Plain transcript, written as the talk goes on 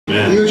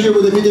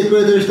YouTube で見てく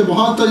れてる人も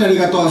本当にあり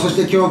がとう。そし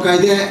て教会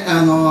で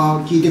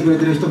聞いてくれ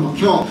てる人も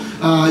今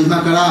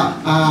から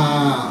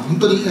本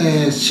当に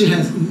詩編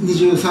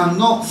23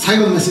の最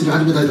後のメッセージを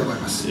始めたいと思い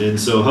ます。And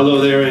so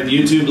hello there in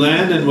YouTube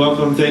land and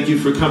welcome. Thank you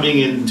for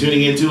coming and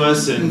tuning into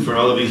us. And for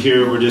all of you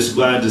here, we're just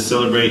glad to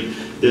celebrate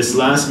this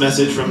last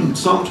message from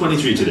Psalm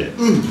 23 today.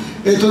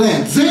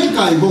 前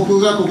回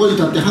僕がここに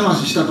立って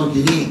話した時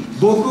に、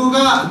僕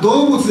が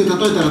動物で例え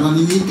たら何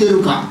に似て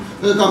るか、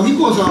それから美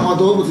子さんは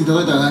動物に例え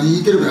たら何に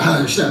似てるか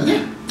話をしたよ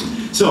ね。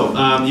So,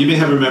 you may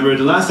have remembered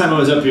the last time I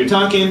was up here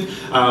talking, we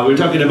were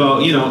talking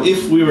about,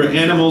 if we were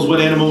animals, what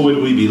animal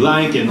would we be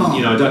like? And,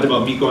 I talked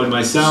about Miko and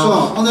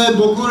myself. そう。で、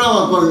僕ら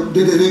はこれ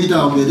出てき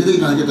たわけで、出てき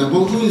たんだけど、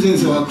僕に先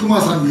生はク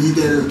マさんに似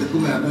てるって、ク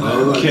マやから。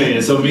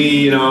Okay, so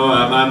me,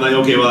 I'm like,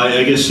 okay, well,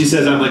 I guess she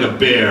says I'm like a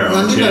bear.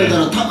 なんでか言った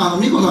ら、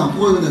美子さん、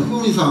こういうね、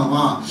ふみさん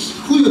は、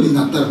冬に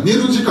なったら寝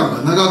る時間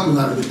が長く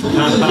なるで、ハ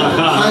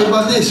イ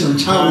バネーション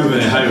ちゃうよ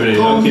ね。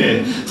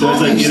Okay, so it's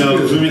like,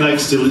 Fumi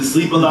likes to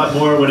sleep a lot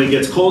more when it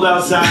gets cold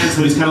outside,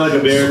 so he's kind of like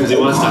a bear because he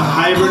wants to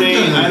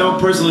hibernate. I don't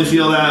personally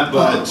feel that,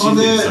 but she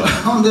thinks so.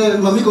 ほんで、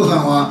美子さ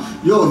んは、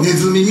ようネ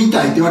ズミみ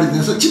たいって言われて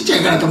ね、それちっちゃ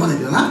いからと思うんだ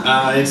けどな。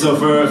And so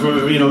for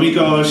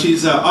Miko,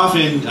 she's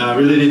often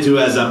related to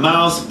as a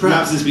mouse.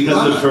 Perhaps it's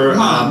because of her,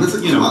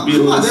 being a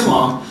little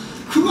small.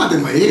 クマで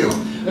もええよ。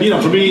For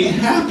me,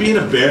 being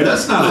a bear,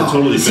 that's not a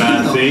totally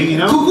bad thing,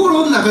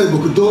 心の中で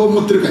僕どう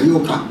思ってるか言お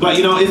うか。But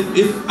if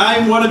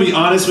I want to be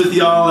honest with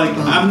y'all, like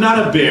I'm not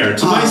a bear.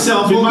 To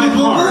myself, in my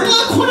heart,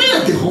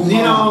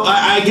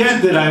 I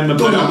get that I'm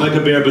like a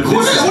bear, but this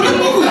is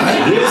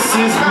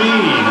me.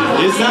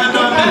 Is that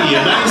not me?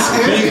 A nice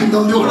big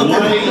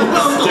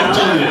white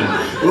stallion.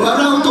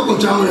 笑うとこ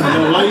ちゃうやん。The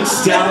white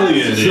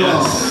stallion,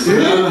 yes.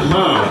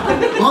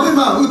 ほんで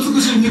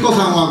美しいミコ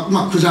さんは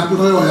クジャク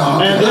のようや。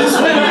And this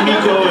one,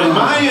 Miko, in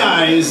my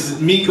eyes,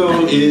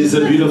 Miko is a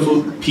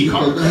beautiful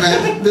peacock.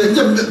 で、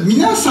じゃあ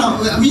皆さん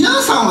は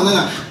ね、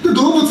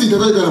動物に例え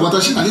たら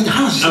私何って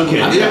話したこと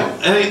あるよ。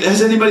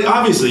Has anybody,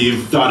 obviously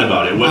you've thought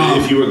about it. What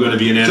if you were going to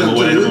be an animal?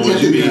 What animal would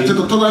you be? ちょっ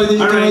と隣で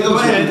言ってもらってほ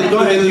しい。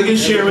Go ahead. You can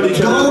share with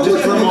each other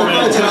just for a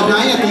moment.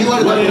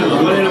 What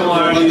animal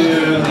are you?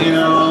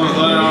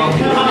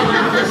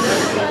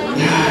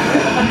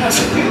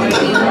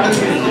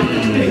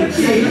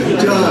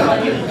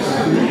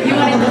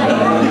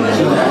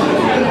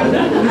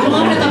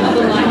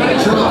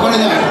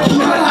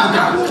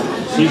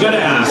 You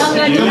gotta ask.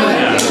 You gotta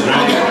ask,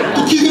 right?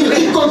 What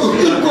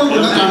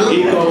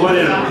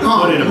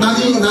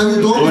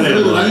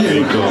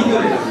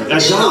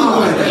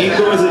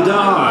Iko is a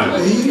dog.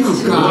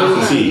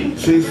 Loyalty,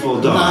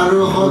 faithful dog. な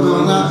るほ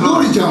どな。ロ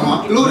ーリちゃん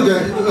は言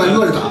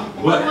われた。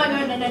What?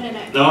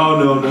 No.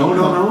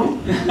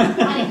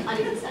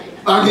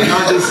 Not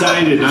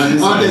decided.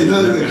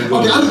 Okay,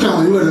 あるちゃん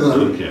は言われた。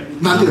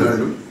なんて言われ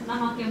る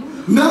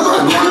？A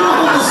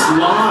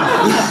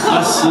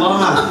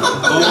sloth.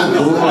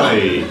 Oh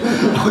boy.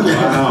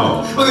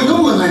 Wow. Okay,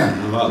 Nobuは何や？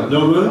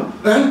 Nobu?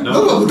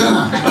 Nobuは豚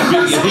な。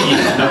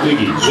Not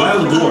Biggie.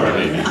 Wild boar,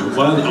 maybe.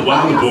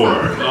 Wild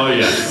boar. Oh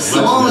yes.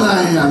 そう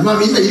なんや。み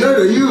んない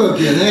ろいろ言うわ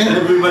けやね。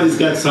Everybody's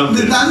got something.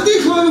 で、なん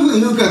でそういうふう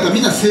に言うかってみ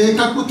んな性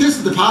格テ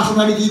ストでパーソ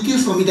ナリティテ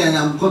ストみたい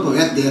なことを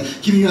やって、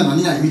君は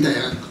何々みたい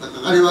な。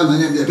あれは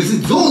何々別に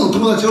ゾウの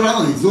友達おら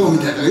んのにゾウみ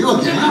たいな言うわ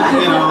けやな。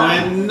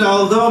And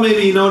although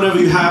maybe none of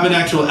you have an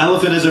actual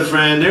elephant as a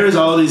friend, there's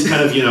all these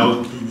kind of,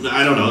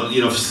 I don't know,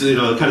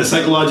 kind of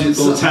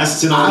psychological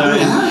tests and all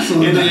that.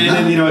 And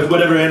then, if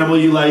whatever animal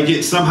you like,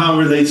 it somehow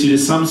relates you to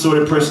some sort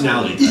of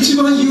personality. 一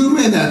番有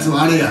名なやつ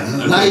はあれや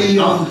ね。ライ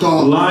オン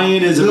と。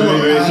Lion is a very,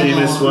 very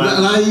famous one.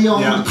 ライオ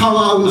ン、カ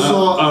ワウ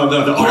ソ。The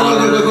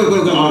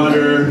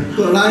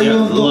otter. ライ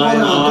オンと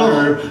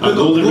otter. A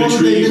golden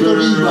retriever.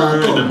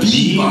 And a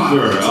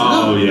beaver.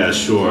 Oh yeah,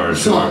 sure.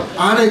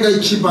 あれが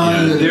一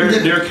番。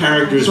Their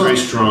character is very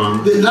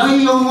strong. で、ラ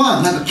イオン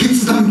はなんか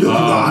決断力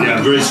がある。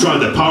Yeah, very strong.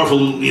 The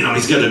powerful.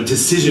 He's got a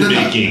decision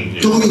making.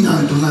 He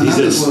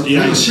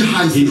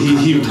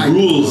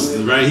rules,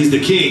 right? He's the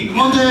king.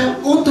 ほんで、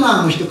オタ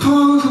ーの人、カ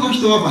ワウソの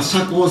人は社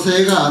交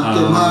性があっ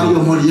て、周りを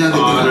盛り上げて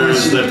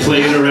Otters that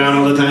play it around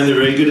all the time.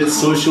 They're very good at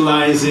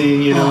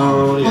socializing,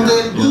 ほんで、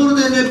ゴール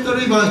デンレト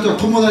リバーの人は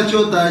友達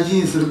を大事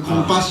にするコ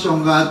ンパッショ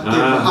ンがあって、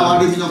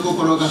哀れみの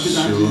心があって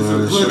大事にす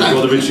る。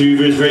Golden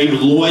retriever is very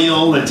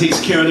loyal and takes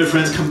care of their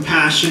friends,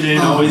 compassionate,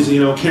 always,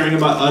 caring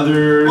about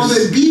others. ほん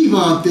で、ビー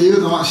バーってい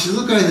うのは静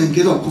かやねん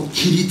けど、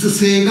規律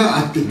性が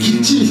あってき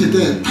っちりして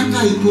て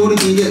高いクオリ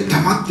ティで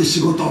黙って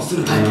仕事をす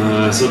るタイプ。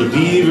So the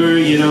beaver,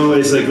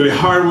 is like very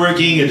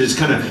hardworking and just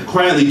kind of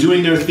quietly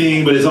doing their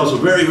thing, but is also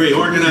very, very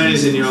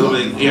organized and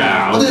like,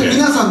 yeah, okay. で、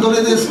皆さんど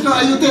れです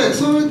か言うて、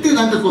そうやって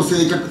なんか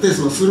性格テ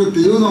ストをするって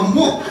いうの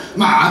も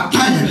あっ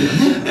たんやけど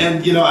ね。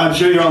And I'm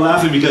sure you're all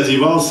laughing because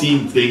you've all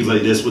seen things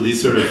like this with these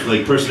sort of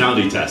like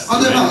personality tests.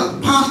 で、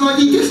パーソナ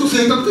リティテスト、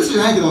性格テストじ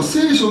ゃないけど、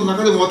聖書の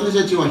中でも私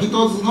たちは一つ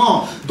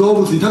の動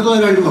物に例え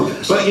られるわけ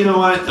です。But you know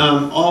what?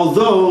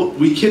 Although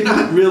we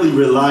cannot really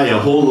rely a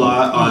whole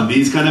lot on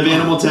these kind of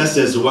animal tests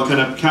as to what kind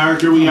of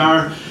character we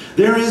are,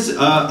 There is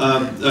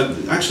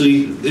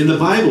actually in the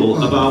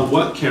Bible about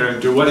what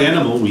character, what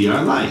animal we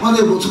are like.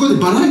 でもそこで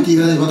バラエティ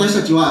がね、私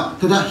たちは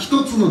ただ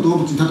一つの動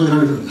物に例えら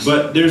れるんです。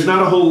But there's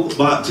not a whole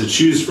lot to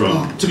choose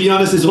from. To be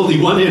honest, there's only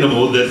one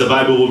animal that the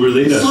Bible will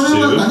relate us そ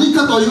れは to. 何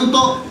かという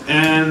と、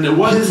And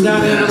what is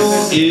that animal?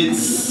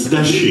 It's the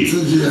sheep.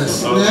 羊で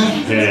すね。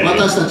Okay.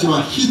 私たち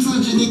は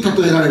羊に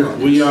例えられるわ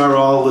けです。 We are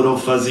all little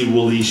fuzzy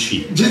woolly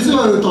sheep. 実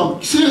は言うと、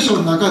聖書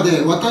の中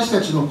で私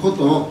たちのこ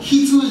とを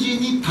羊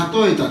に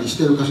例えたりし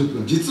ている箇所という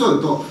のは、実は言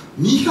うと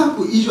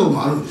200以上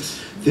もあるんで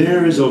す。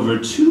There is over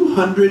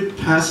 200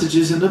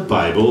 passages in the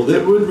Bible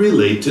that would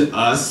relate to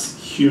us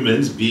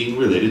humans being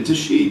related to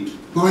sheep.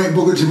 ごめん、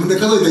僕自分で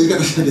数えた言い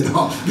方したけ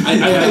ど、I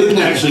didn't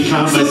actually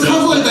count 数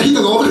myself. えた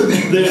人がおる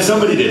ね。There,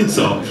 somebody did,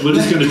 so we're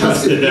just going to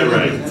trust that they're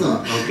right. そ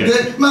う Okay.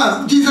 で、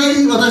実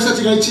際私た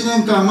ちが1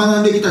年間学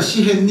んできた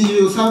詩編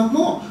23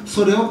も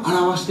それを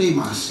表してい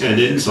ます。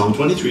 And in Psalm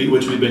 23,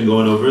 which we've been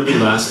going over the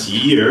last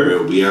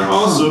year, we are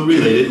also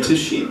related to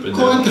sheep.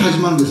 こうやって始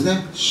まるんです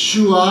ね。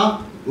主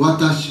は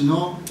私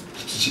の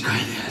羊飼い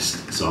で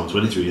す。Psalm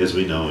 23, as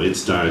we know, it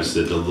starts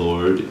that the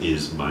Lord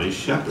is my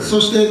shepherd.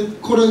 そして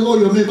これを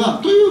読めば、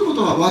というこ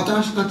とは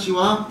私たち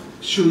は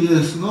主イ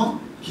エスの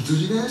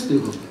羊ですとい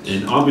うことで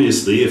す。 And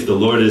obviously, if the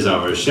Lord is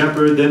our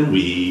shepherd, then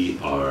we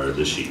are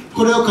the sheep.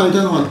 これを書い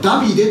たのは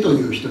ダビデと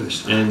いう人で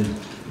した。 And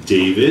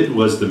David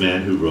was the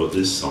man who wrote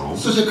this psalm.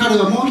 そして彼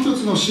はもう一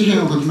つの詩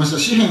編を書きました。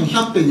詩編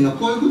100編には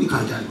こういうふうに書い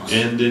てあります。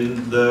 And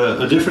in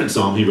a different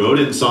psalm he wrote,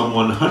 in Psalm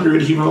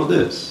 100, he wrote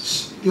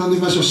this. 読んで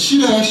みましょう。主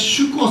礼、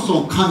主こ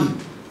そ神。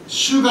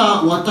主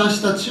が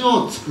私たち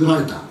を作ら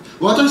れた。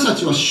私た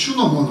ちは主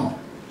のもの、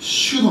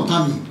主の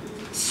民、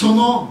そ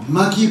の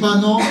牧場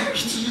の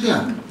羊で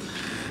ある。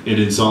 And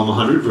in Psalm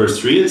 100, verse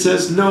 3, it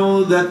says,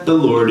 Know that the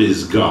Lord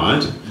is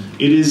God.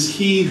 It is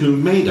He who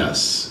made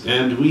us,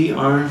 and we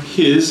are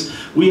His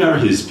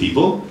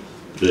people,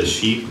 the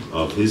sheep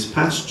of His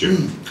pasture.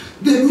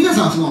 で、皆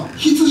さん、その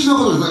羊の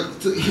こ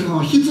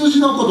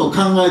とを考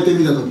えて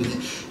みたとき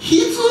に、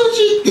羊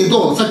って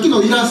どう？さっき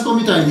のイラスト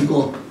みたいに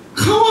こう、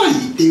可愛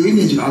いっていうイ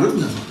メージがある？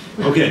皆さ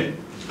ん。Okay,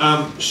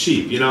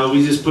 sheep. You know,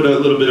 we just put a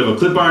little bit of a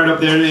clip art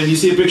up there, and you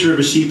see a picture of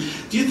a sheep.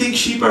 Do you think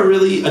sheep are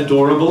really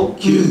adorable,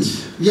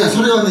 cute? いや、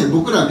それはね、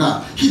僕ら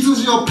が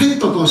羊をペッ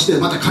トとして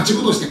また家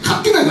畜として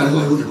飼ってないからそ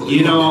ういうこと。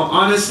You know,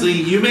 honestly,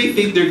 you may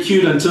think they're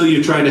cute until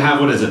you try to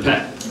have one as a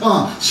pet.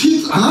 あ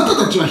な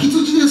たたちは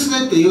羊です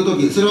ねっていう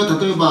時、それは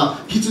例えば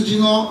羊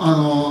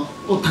の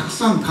をたく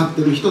さん飼っ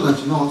てる人た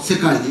ちの世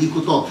界に行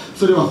くと、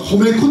それは褒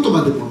め言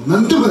葉でも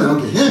何でもないわ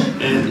けね。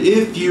And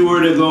if you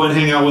were to go and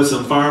hang out with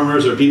some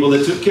farmers or people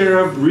that took care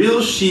of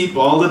real sheep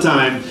all the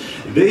time,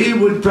 they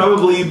would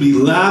probably be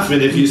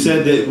laughing if you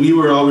said that we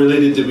were all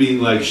related to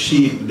being like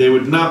sheep. They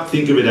would not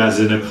think of it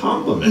as a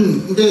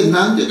compliment. で、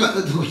なんでか、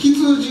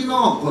羊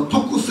の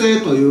特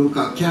性という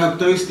か、キャラク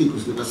タリスティック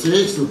スというか、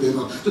性質という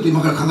のをちょっと今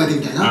から考えて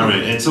みたいな。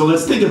Alright, and so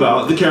let's think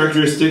about the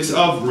characteristics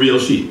of real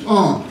sheep.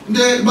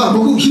 で、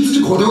僕、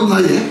羊飼ったことな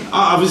いで。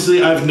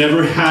Obviously, I've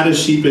never had a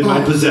sheep in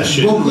my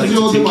possession. Like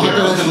to take care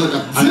of.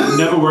 I've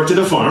never worked at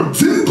a farm.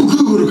 全部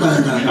Google から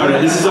やから。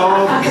Alright, this is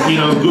all,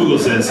 Google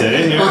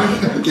sensei here.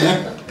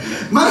 Okay.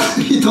 ま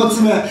ず一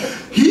つ目、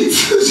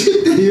羊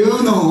ってい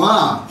うの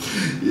は、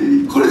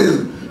これで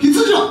す。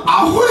羊は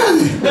アホや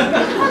ねん。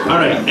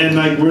Alright, and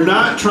we're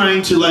not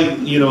trying to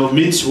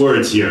mince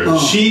words here.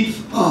 Sheep,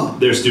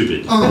 they're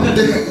stupid.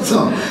 で、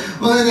そう。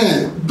これ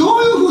ね、ど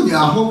ういうふうに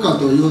アホか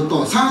という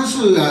と、算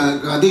数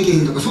ができへ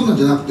んとかそんなん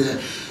じゃなくて、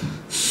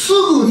す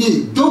ぐ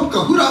にどっ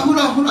かふらふ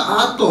ら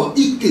っと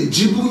行って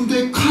自分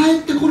で帰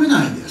ってこれ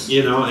ないんです。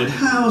And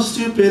how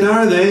stupid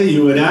are they?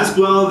 You would ask,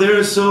 well,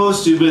 they're so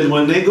stupid.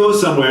 When they go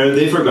somewhere,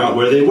 they forgot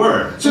where they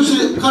were. そ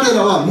して彼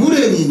らは群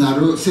れにな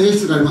る性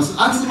質があります。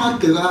集まっ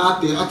て集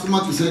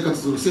まって生活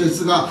する性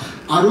質が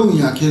あるん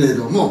やけれ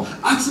ども、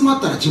集ま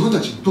ったら自分た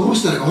ちどう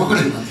したらいいか分か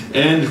らへんなんて。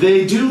And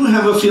they do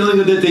have a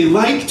feeling that they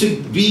like to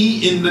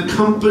be in the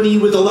company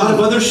with a lot of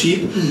other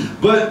sheep,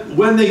 but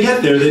when they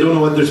get there, they don't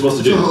know what they're supposed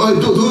to do. I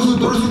don't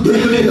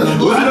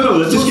know.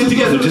 Let's just get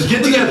together. Just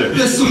get together.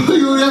 で、そう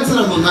いうやつ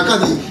らの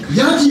中に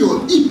ヤギ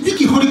を一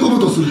匹掘り込む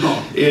とすると。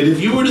And if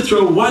you were to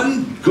throw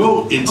one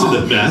goat into the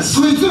mess,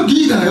 そいつの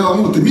リーダーよ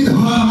思ってみんな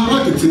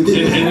わーってついて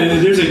いく。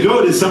and there's a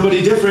goat, it's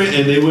somebody different,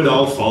 and they would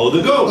all follow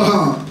the goat.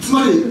 つ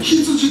まり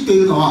羊って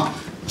いうのは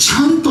ち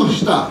ゃんと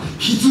した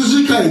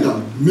羊飼いが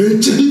めっ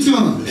ちゃ必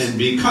要なんです。 And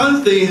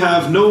because they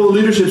have no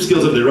leadership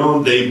skills of their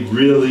own, they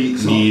really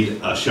need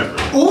a shepherd.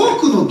 多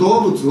くの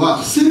動物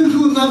はセル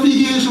フナ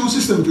ビゲーション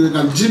システムという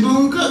か、自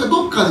分から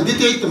どっかに出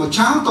て行ってもち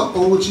ゃんと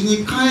お家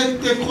に帰っ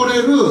てこ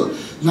れる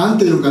なん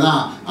ていうか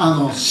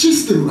なシ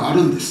ステムがあ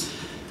るんです。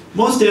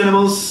Most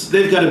animals,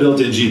 they've got a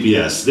built-in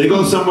GPS. They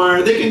go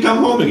somewhere, they can come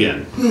home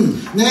again.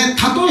 ね、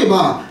例え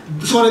ば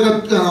それ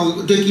が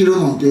できる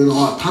のっていうの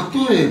は、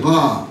例え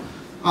ば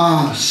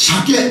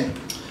鮭考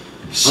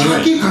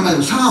え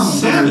るサーモン。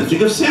Salmon.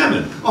 Think of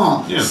salmon.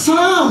 サ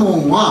ーモ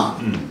ンは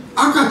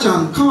赤ちゃ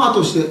ん、川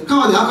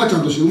で赤ちゃ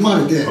んとして生ま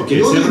れて、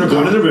Okay, salmon are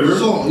born in the river.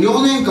 そう、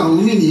4年間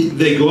海に。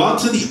They go out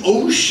to the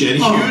ocean,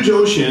 huge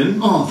ocean,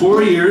 4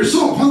 years.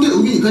 そう、ほんで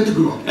海に帰って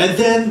くるわ。And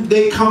then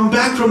they come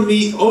back from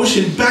the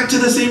ocean back to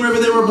the same river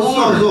they were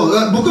born. そ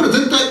う、僕ら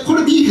絶対こ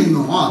れ見えへん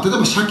のは、例え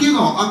ば鮭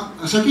の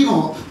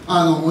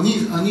お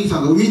兄さ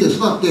んが海で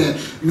育って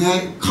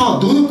ね、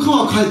どの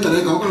川帰ったら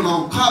いいか分かる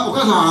の？お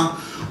母さ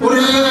ん、俺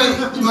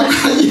今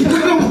から言っ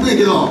たら思うんだ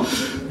けど。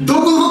ど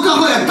この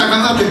川やったか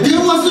なって電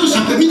話する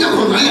鮭見た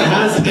ことないやろ。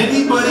Has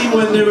anybody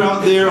when they're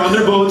out there on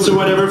their boats or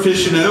whatever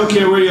fishing, I don't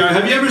care where you are,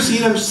 have you ever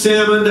seen a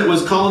salmon that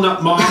was calling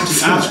up mom to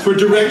ask for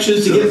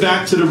directions to get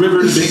back to the river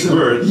to make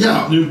birds? い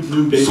や、new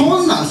babies. そ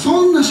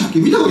んな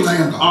鮭見たことない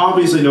やんか。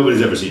Obviously nobody's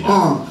ever seen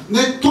that.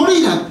 ね、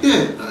鳥だって、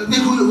ね、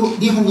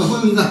日本が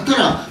冬になった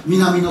ら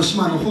南の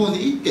島の方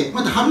に行って、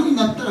また春に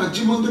なったら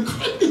自分で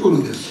帰ってくる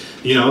んです。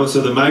You know, so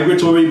the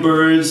migratory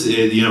birds,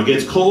 it, you know,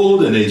 gets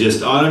cold and they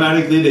just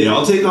automatically, they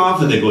all take off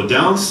and they go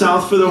down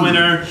south for the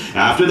winter.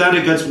 After that,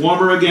 it gets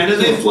warmer again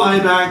and they fly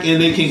back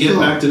and they can get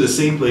back to the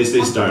same place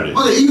they started.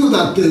 犬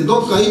だってど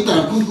っか行った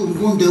らクンクン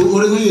クンって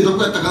俺の家ど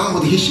こやったかな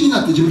思って必死に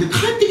なって自分で帰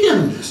ってきや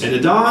るんです。And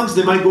the dogs,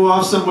 they might go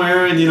off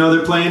somewhere and you know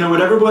they're playing or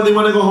whatever, but when they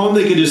want to go home,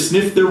 they can just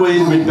sniff their way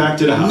right back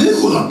to the house.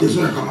 猫だって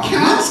そうやから。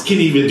Cats can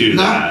even do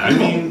that. I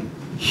mean,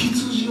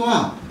 羊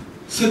は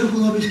セル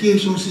フナビゲー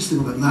ションシステ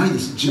ムがないで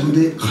す。自分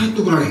で帰っ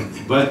てこられへん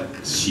ね。But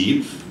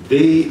sheep,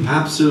 they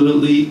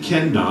absolutely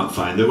cannot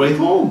find their way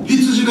home.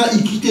 羊が生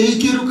きてい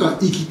けるか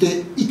生き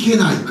ていけ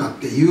ないかっ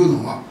ていう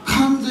のは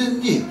完全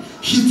に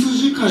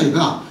羊飼い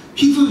が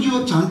羊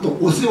をちゃんと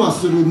お世話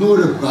する能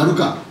力がある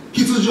か、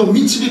羊を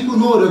導く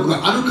能力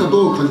があるか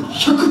どうかに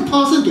 100%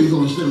 依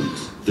存してるんで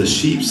す。The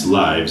sheep's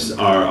lives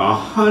are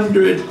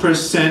 100%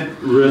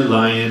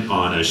 reliant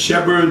on a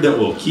shepherd that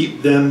will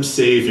keep them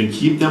safe and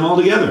keep them all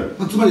together.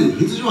 つまり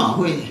羊はア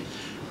ホやね。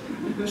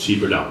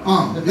Sheep are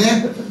dumb.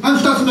 ね。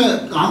2つ目、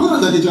アホ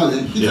なだけじゃ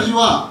ね。羊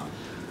は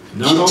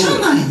汚い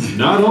ね。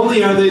Not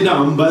only are they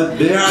dumb, but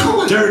they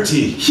are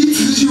dirty.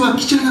 羊は汚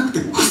く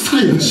て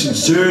臭いらし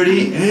い。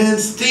Dirty and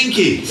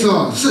stinky.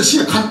 そう、そ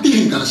れ飼って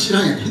へんから知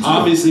らんやん。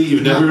Obviously,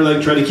 you've never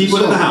like tried to keep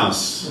one in the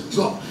house.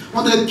 そう。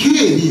ほんで、毛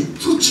に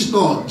土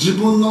と自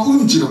分のう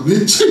んちがめ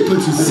っちゃいっぱい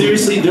ついてる。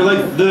Seriously, they're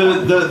like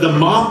the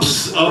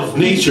mops of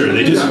nature.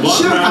 They just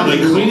walk around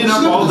like cleaning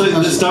up all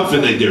the stuff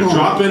and they're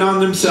dropping on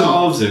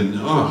themselves and.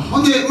 ほ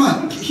んで、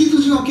まあ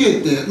羊の毛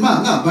ってま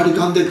あなバリ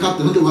カンで買っ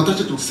てほんで私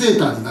たちのセー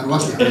ターになるわ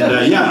けや。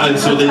And yeah,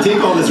 so they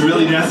take all this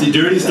really nasty,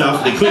 dirty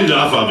stuff. They clean it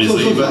off,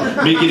 obviously,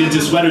 but make it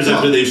into sweaters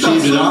after they've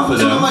shaved it off of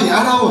them.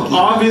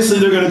 Obviously,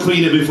 they're going to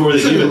clean it before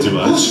they give it to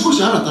us. ゴシゴ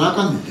シ洗ったらあ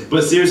かんねんて。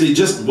But seriously,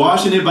 just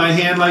washing it by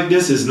hand like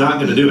this is not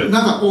going to do it.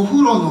 なんかお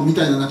風呂のみ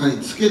たいな中に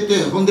つけ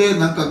て、ほんで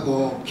なんか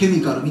こうケミ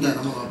カルみたい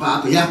なものをバー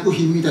ッと薬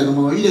品みたいな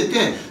ものを入れ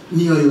て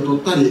匂いを取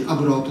ったり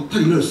油を取った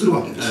りいろいろする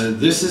わけです。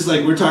This is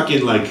like we're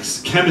talking like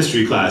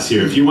chemistry class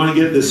here. If you want to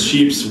get this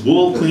sheep's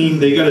wool clean,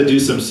 they got to do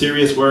some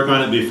serious work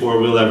on it before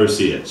we'll ever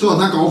see it. そう、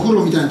なんかお風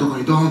呂みたいなとこ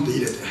ろにドーンって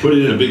入れて。Put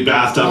it in a big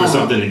bathtub or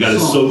something and got it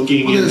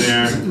soaking in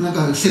there. なん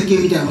か石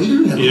鹸みたいなの入れ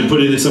るんやろ。You put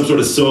it in some sort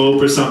of soap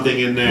or something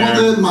in there.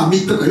 ほんでまあ3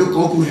日か4日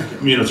置くんやけ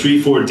ど。You know,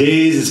 3-4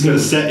 days. It's going to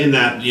set in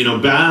that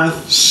bath.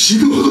 死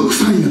ぬほど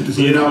臭いんやって。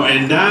You know,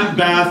 and that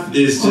bath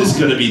is just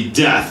going to be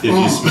death if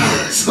you smell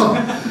it. そう。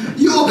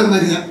よう考え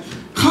てね。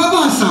カ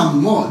バさ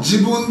んも自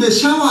分で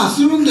シャワー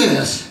するんで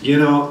す。You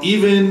know,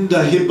 even the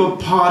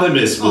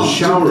hippopotamus will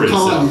shower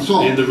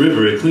itself in the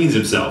river. It cleans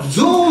itself.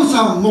 ゾウ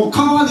さんも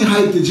川に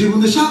入って自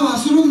分でシャワー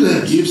するん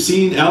です。You've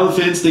seen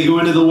elephants. They go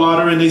into the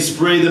water and they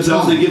spray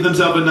themselves. They give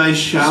themselves a nice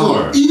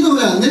shower. 犬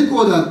や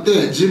猫だっ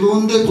て自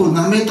分でこう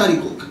舐めたり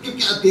こうキャ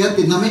キャってやっ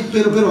て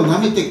ペロペロ舐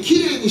めて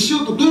きれいにしよ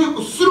うと努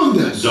力するん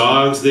です。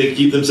Dogs, they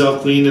keep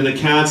themselves clean, and the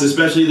cats,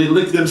 especially, they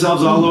lick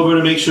themselves all over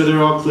to make sure they're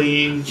all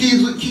clean.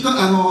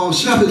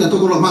 調べたと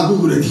ころ、まあ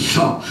Google で聞く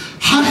と、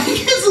ハリネ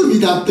ズミ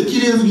だってき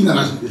れい好きな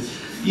らしいんで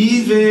す。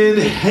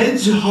Even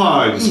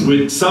hedgehogs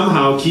would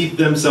somehow keep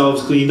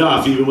themselves cleaned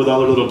off, even with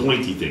all their little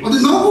pointy things. で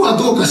ノブは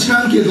どうか知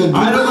らんけど、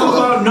I don't know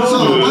about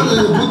Nobu,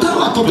 豚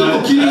はとて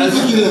もきれい好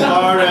きで。as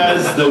far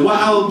as the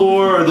wild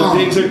boar or the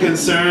pigs are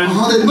concerned,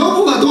 で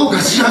ノブはどう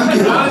か知らんけ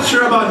ど、not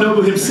sure about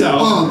Nobu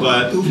himself,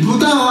 but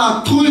豚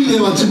はトイレ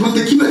は自分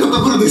で決めた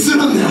ところです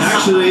るんです。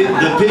actually,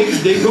 the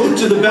pigs, they go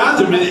to the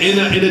bathroom in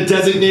a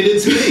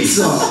designated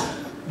space.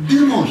 で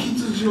も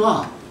羊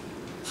は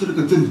それ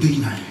が全部で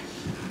きない。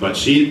But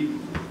sheep,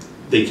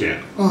 they can't.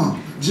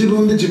 自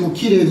分で自分を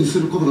きれいにす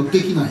ることがで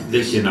きないん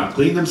です。They cannot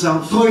clean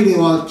themselves. トイレ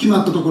は決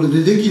まったところ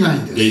でできない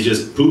んです。They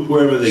just poop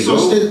wherever they そ go.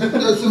 して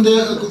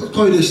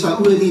トイレした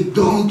上に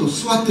ドーンと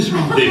座ってし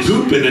まう。 They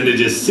poop and then they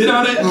just sit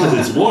on it because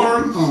it's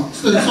warm.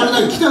 それだ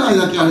け汚い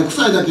だけあれ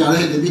臭いだけあ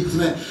れで3つ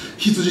目、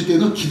羊っていう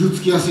のは傷つ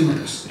きやすいの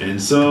です。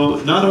And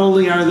so not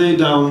only are they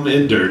dumb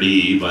and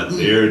dirty, but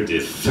they're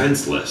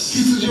defenseless.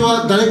 羊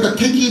は誰か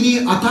敵に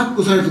アタッ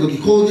クされた時、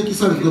攻撃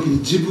された時に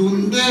自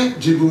分で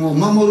自分を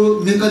守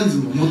るメカニズ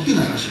ムを持って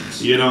ないらしいんで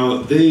す。You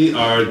know, they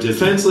are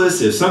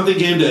defenseless. If something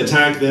came to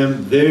attack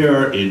them, they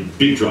are in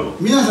big trouble.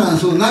 皆さん、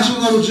そのナシ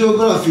ョナルジオ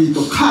グラフィー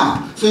と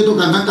か、それと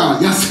かなん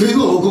か野生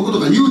の王国と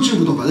か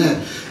YouTube とかで、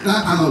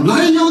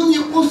ライオンに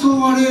襲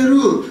われ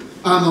る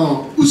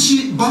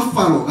牛、バッフ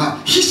ァローが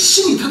必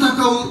死に戦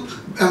う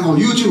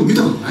YouTube 見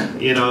たことない？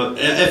 You know,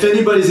 if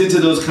anybody's into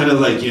those kind of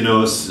like, you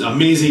know,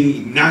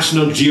 amazing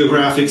National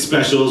Geographic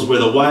specials where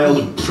the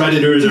wild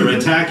predators are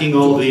attacking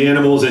all the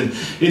animals, and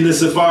in the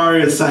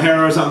safari in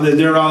Sahara or something,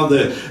 they're all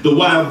the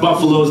wild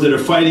buffaloes that are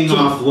fighting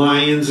off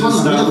lions and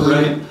stuff,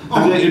 right?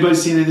 Have anybody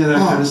seen any of that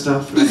kind of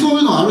stuff? で、そう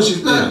いうのあるし、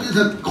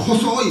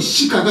細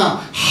い鹿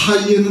がハ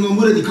イエナの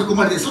群れに囲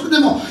まれて、それで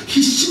も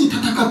必死に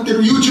戦って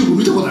る YouTube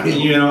見たことあるよ。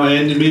You know,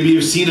 and maybe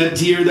you've seen a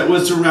deer that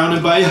was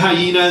surrounded by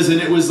hyenas, and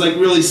it was like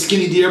really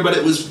skinny deer, but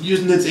it was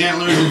using its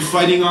antlers and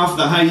fighting off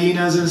the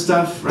hyenas and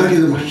stuff, だ right? け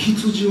ども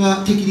羊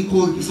は敵に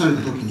攻撃され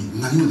た時に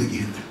何もでき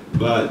へんねん。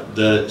But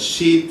the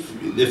sheep,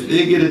 if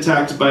they get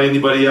attacked by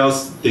anybody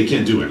else, they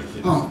can't do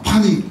anything. パ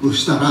ニック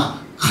したら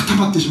固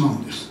まってしまう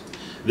んです。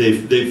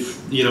They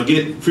you know,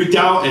 get freaked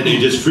out and they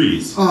just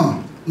freeze.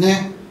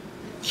 ね、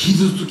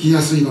傷つき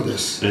やすいので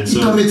す。 And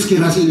so 痛めつけ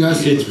やすいの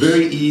it's です。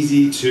 very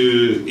easy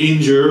to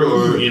injure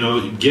or, you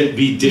know,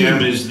 be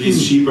damaged. These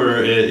sheep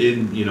are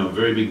in, you know,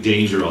 very big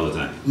danger all the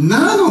time.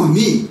 なの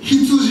に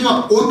羊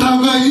はお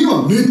互いに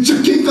はめっちゃ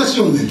喧嘩し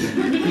ようねんて。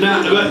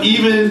Now, but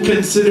even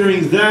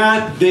considering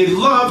that, they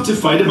love to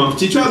fight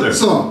amongst each other.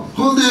 そう。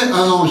ほんで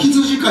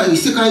羊飼い、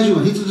世界中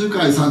の羊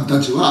飼いさんた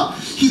ちは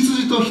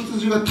羊と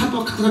羊が戦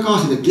わ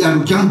せてギャ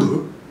ンブ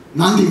ル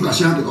なんていうか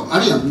知らんけど、あ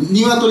るいは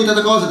鶏戦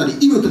わせたり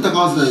犬戦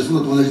わせたりする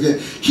のと同じで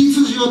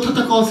羊を戦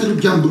わせる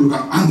ギャンブル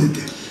があんねん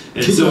て。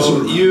 And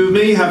so you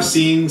may have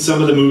seen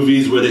some of the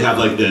movies where they have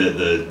like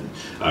the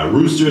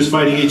roosters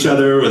fighting each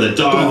other or the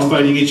dogs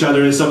fighting each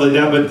other and stuff like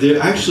that, but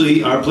there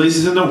actually are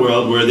places in the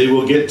world where they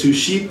will get two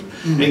sheep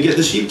and get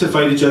the sheep to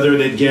fight each other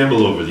and then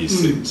gamble over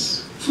these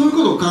things. そういうこ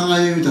とを考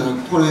えてみたら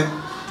これ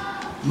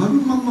まる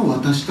まんま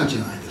私たち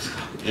じゃないです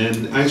か。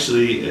 And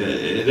actually,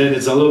 then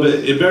it's a little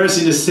bit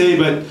embarrassing to say,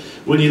 but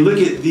when you look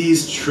at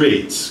these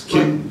traits,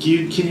 can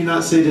you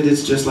not say that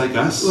it's just like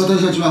us?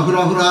 私たちはフ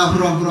ラフ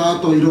ラ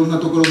といろんな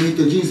ところを見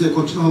て人生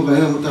こっちの方が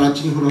ええ思ったらあっ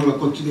ちにフラフラ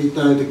こっちに行っ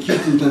たら気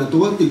づいたら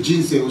どうやって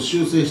人生を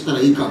修正した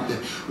らいいかって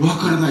分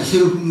からないセ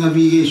ルフナ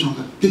ビゲーション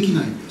ができ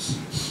ないんです。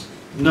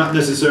 Not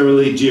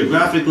necessarily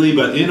geographically,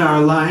 but in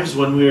our lives,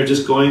 when we are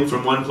just going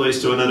from one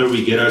place to another,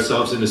 we get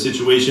ourselves into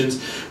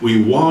situations,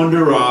 we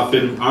wander off,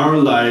 and our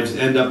lives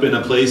end up in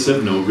a place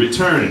of no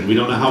return, and we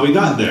don't know how we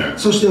got there.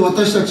 そして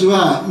私たち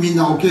はみん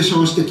なお化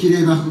粧して綺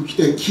麗な服着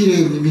て綺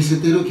麗に見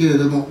せてるけれ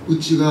ども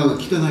内側が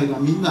汚いのは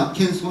みんな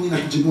謙遜になっ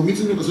て自分を見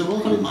つめればそれが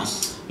分かりま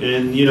す。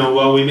 And you know,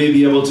 while we may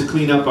be able to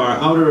clean up our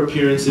outer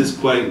appearances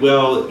quite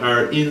well,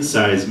 our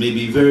insides may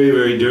be very,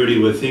 very dirty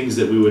with things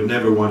that we would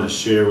never want to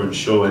share and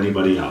show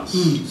anybody else.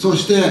 そ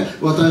して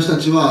私た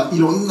ちはい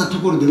ろんなと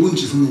ころでうん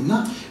ちすんねん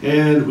な。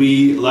 And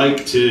we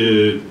like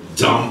to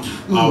dump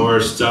our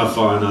stuff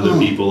on other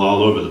people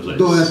all over the place.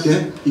 どうやっ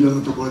ていろん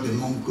なところで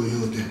文句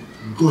言うて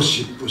ゴ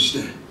シップ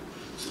して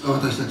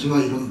私たちは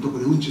いろんなとこ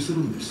ろでうんちする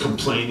んです。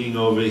 Complaining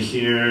over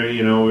here,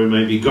 you know, we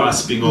might be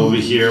gossiping over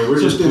here. We're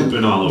just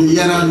pooping all over. で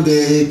やらん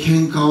で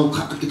喧嘩を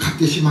買っ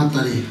てしまっ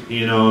たり。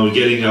 You know,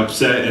 getting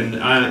upset and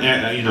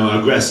you know,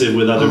 aggressive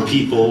with other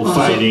people,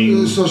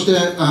 fighting. そして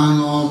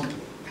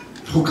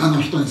他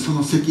の人にそ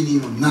の責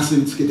任をなす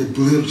りつけて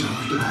ブレるじゃん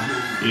人があ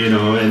る。 You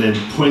know, and then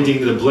pointing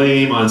the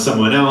blame on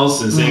someone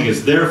else and saying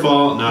it's their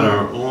fault, not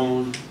our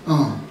own.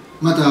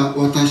 また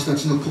私た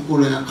ちの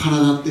心や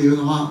体っていう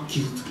のは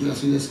傷つきや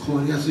すいです。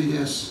壊れやすい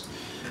です。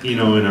 You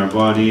know, in our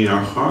body,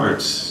 our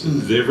hearts,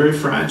 they're very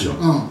fragile.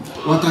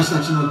 私た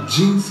ちの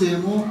人生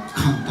も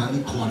簡単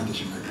に壊れて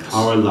しまいま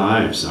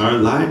す。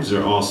 Our lives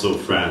are also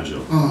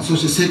fragile. そ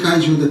して世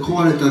界中で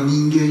壊れた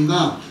人間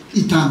が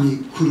痛み、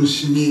苦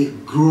しみ、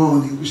グロ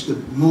ーニングして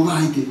もが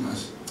いていま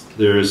す。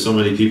 There are so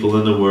many people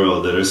in the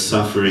world that are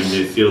suffering.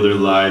 They feel their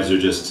lives are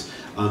just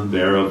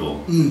unbearable.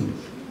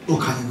 お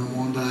金の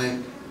問題、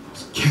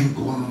健康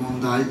の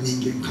問題、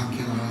人間関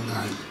係の問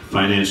題。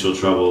 Financial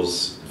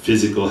troubles,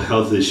 physical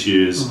health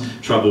issues,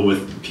 trouble with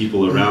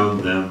people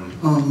around them.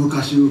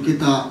 昔受け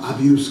たア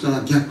ビュースか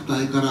ら虐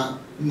待から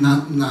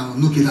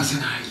抜け出せ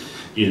ない。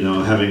 You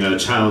know, having a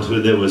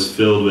childhood that was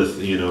filled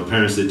with, you know,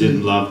 parents that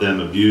didn't love them,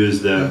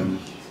 abused them.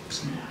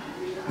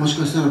 もし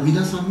かしたら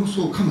皆さんも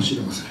そうかもし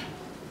れません。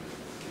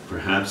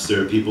 Perhaps there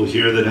are people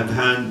here that have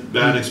had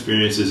bad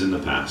experiences in the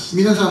past.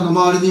 皆さんの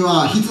周りに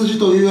は羊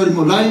というより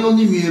もライオン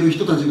に見える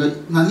人たちが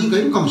何人か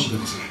いるかもしれ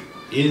ません。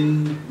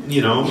 In,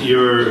 you know,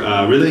 your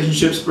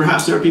relationships,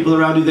 perhaps there are people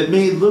around you that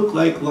may look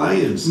like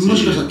lions to も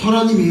しかしたら you.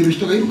 虎に見える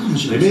人がいるかも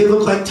しれ They ませ may ん。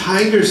 look like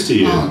tigers to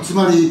you. つ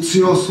まり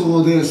強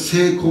そうで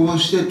成功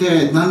して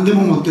て何で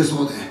も持って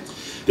そう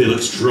で。They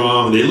look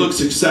strong, they look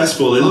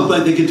successful, they look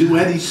like they could do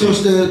anything. そ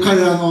して彼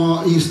ら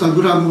のインスタ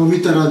グラムを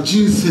見たら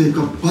人生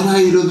がバ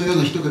ラ色のよう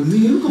な人が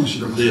見えるかもし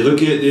れません。 They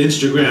look at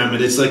Instagram and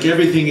it's like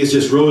everything is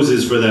just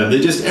roses for them.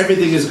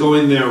 Everything is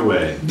going their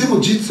way. でも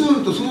実を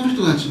言うとその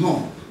人たち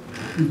も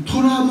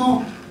虎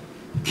の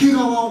毛皮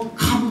を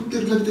かぶっ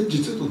てるだけで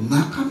実を言うと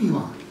中身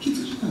は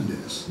羊なんで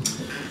す。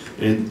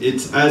 And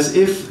it's as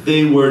if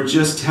they were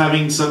just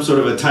having some sort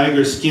of a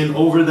tiger skin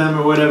over them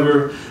or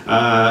whatever.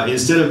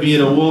 Instead of being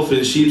a wolf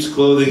in sheep's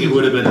clothing, it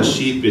would have been a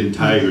sheep in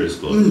tiger's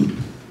clothing.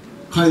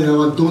 彼ら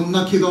はどん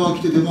な毛皮を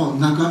着てても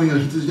中身は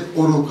羊で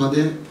愚か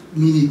で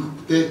醜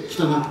くて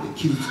汚くて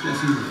傷つきや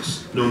すいんで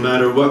す。 No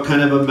matter what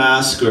kind of a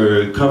mask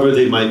or cover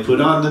they might put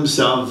on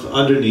themselves,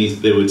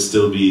 underneath they would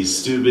still be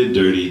stupid,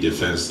 dirty,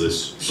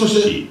 defenseless そ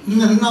して sheep. そ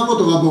んなこ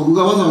とは僕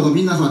がわざわざ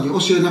皆さんに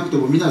教えなくて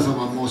も皆さん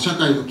はもう社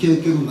会の経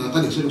験の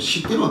中でそれを知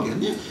ってるわけよ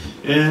ね。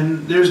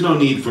 And there's no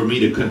need for me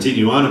to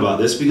continue on about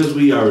this because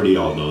we already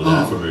all know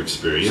that from our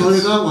experience. それ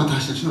が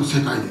私たちの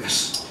世界で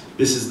す。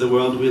 This is the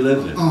world we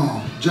live in.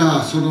 じゃ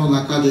あその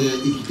中で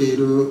生きてい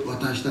る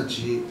私た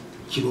ち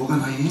希望が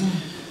ないね。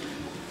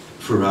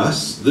 For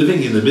us,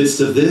 living in the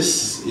midst of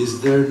this,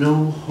 is there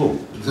no hope?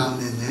 残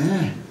念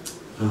ね。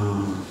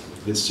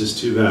 It's just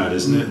too bad,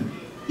 isn't it?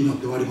 祈っ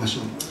て終わりまし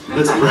ょう。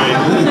 Let's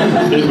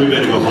pray. We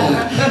better go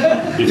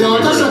home. いや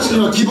私たちに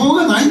は希望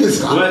がないんで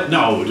すか？ What?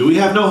 No, do we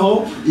have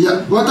no hope? い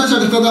や私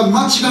たちただ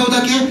間違う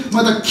だけ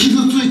また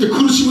傷ついて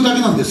苦しむだ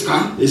けなんです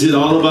か？ Is it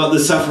all about the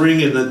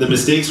suffering and the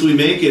mistakes we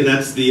make and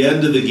that's the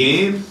end of the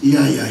game? い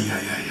やいやいやい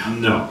やいや。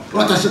 No.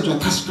 私たちは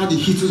確かに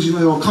羊の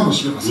ようかも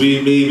しれません。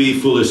 We may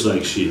be foolish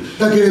like sheep.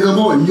 だけれど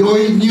も良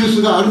いニュー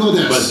スがあるの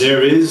で But す。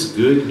 there is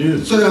good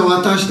news. それは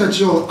私た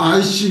ちを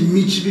愛し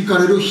導か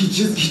れる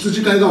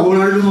羊飼いがお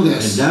られるので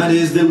And す。 that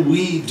is that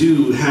we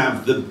do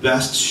have the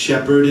best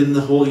shepherd in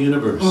the whole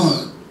universe.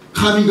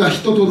 神が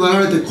人とな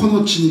られてこ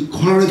の地に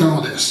来られた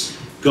のです。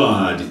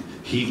 God,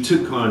 He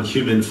took on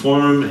human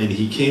form and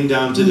He came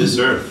down to this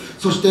earth.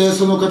 そして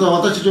その方は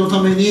私たちの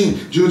ために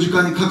十字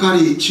架にかか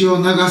り血を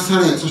流さ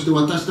れそして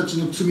私たち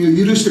の罪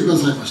を許してくだ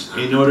さいました。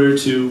 In order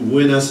to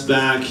win us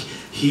back,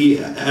 He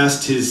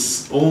asked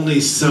His only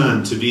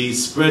Son to be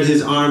spread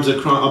His arms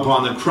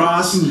upon the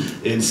cross,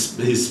 and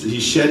He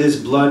shed His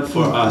blood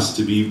for us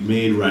to be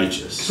made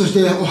righteous. そし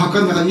てお墓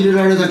の中に入れ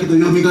られたけど蘇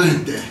っ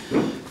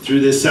て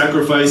Through this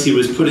sacrifice, He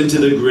was put into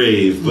the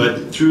grave,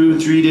 but through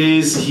 3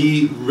 days,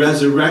 He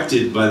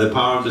resurrected by the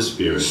power of the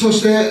Spirit. そ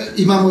して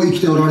今も生き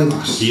ておられ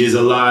ます。 He is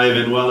alive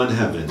and well in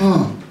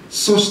heaven.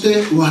 そし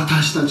て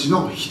私たち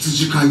の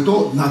羊飼い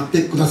となっ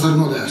てくださる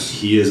ので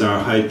す。 He is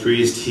our high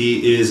priest.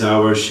 He is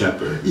our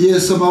shepherd. イエ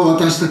ス様は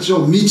私たち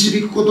を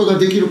導くことが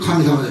できる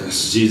神様で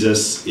す。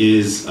 Jesus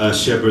is a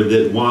shepherd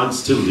that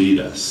wants to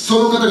lead us. そ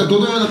の方がど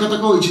のような方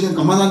かを1年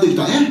間学んでき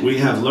たね。 We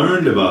have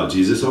learned about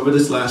Jesus over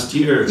this last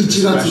year,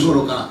 1月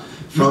頃から。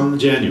 from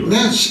January.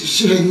 ね、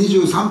詩編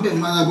23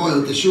編学ぼう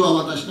よって主は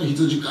私の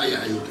羊飼いや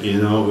言うて。 You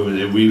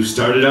know, we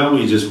started out,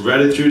 we just read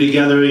it through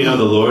together. You know,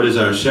 the Lord is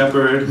our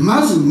shepherd.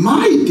 まず、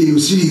マイっていう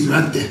シリーズが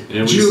あって。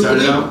 And we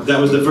started out,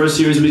 that was the first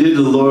series we did,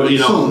 the Lord, you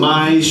know,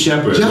 my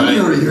shepherd.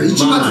 January が1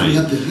月に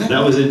やってるね。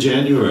 That was in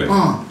January.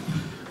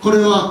 これ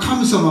は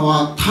神様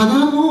はた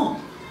だの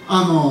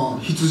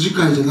羊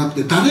飼いじゃなく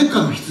て誰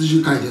かの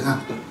羊飼いじゃな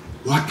くて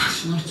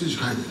私の羊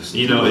飼いです。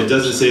 You know, it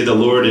doesn't say the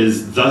Lord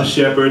is the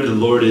shepherd, the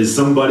Lord is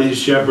somebody's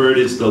shepherd,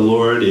 it's the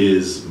Lord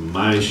is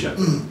my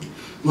shepherd.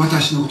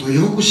 私のことを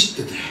よく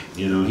知ってて。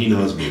 You know, He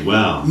knows me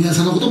well. 皆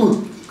さんのこと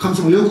も神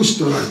様をよく知っ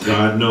ておられて。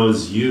 God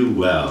knows you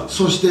well.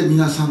 そして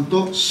皆さん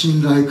と信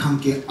頼関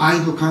係、愛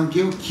の関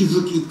係を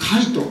築き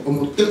たいと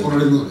思っておら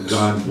れるのです。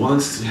 God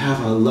wants to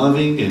have a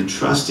loving and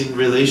trusting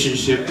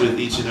relationship with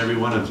each and every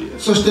one of you.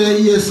 そし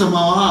てイエス様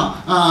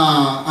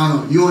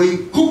は良い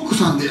コック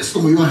さんです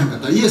とも言わへんか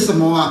った。イエス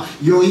様は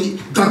良い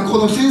学校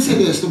の先生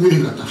ですとも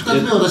言わへんかった。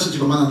2つ目私たち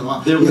が学んだの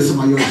はイエス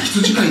様は良い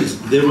羊飼いで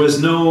す。 There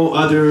was no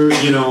other,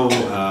 you know,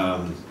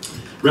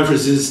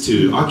 references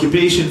to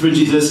occupation for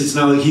Jesus. It's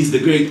not like He's the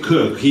great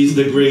cook. He's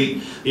the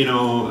great, you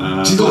know,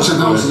 he's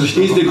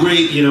the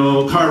great, you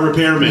know, car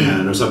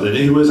repairman or something.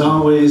 He was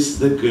always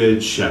the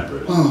good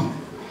shepherd.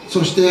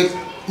 そして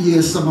イ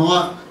エス様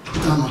は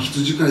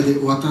羊飼いで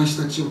私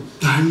たちを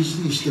大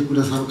事にしてく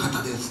ださる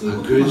方です。 A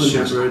good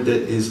shepherd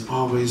that is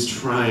always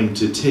trying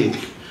to take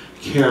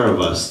care of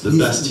us the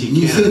best He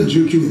can.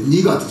 2019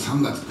年2月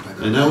3月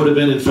And that would have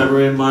been in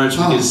February and March.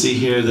 We can see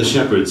here the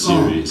Shepherd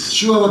series.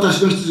 主は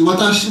私の羊、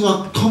私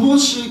は乏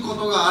しいこ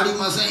とがあり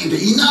ません。で、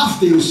Enough っ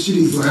ていうシ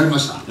リーズをやりま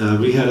した。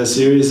We had a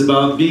series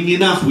about being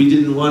enough. We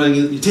didn't want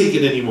to take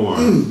it anymore.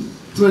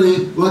 つま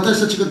り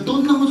私たちがど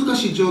んな難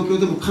しい状況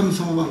でも神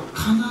様は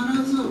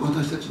必ず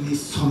私たちちに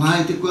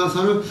備えてくだ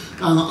さる、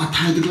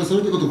与えてくださ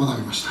るということを学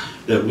びました。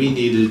That we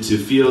needed to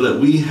feel that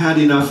we had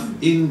enough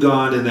in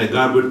God and that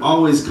God would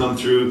always come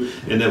through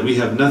and that we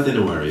have nothing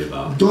to worry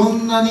about. ど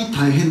んなに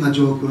大変な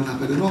状況の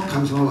中でも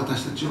神様は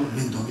私たちを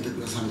面倒を見て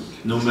くださる。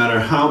No matter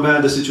how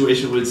bad the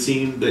situation would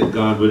seem, that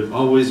God would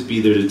always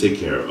be there to take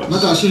care of us. ま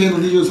た詩編の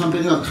23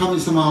編では神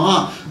様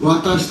は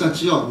私た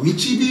ちを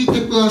導い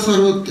てくださ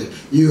るって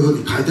いうふう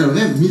に書いてある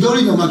ね。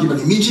緑の牧場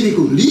に導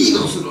く、リー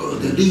ドする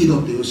ってリード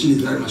っていうシリー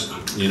ズがありました。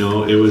You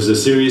know, it was a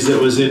series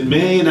that was in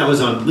May and that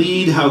was on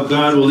Lead, how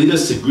God will lead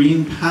us to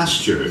green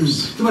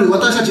pastures. つまり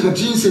私たちが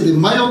人生で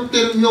迷っ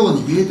ているよう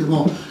に見えて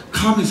も、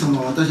神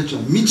様は私たちを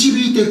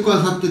導いてく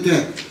ださってて、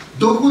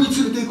どこに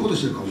連れて行こうと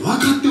しているか分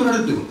かっておられ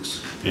るということで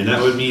す。And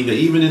that would mean that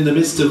even in the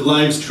midst of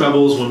life's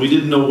troubles, when we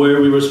didn't know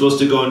where we were supposed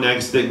to go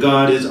next, that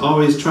God is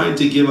always trying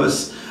to give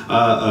us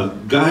a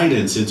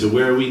guidance into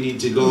where we need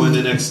to go in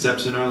the next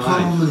steps in our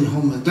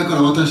life. だか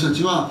ら私た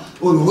ちは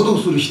おろおろ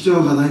する必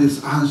要がないで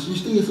す。安心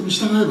してイエスに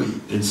従えばいい。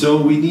And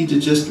so we need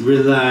to just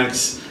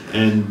relax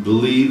and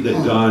believe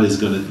that God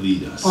is going to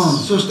lead us.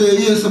 そし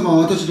てイエス様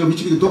は私たちを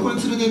導いてどこ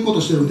に連れて行こう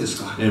としているんで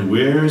すか。 And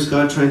where is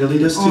God trying to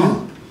lead us to?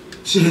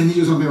 詩編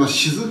23編は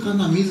静か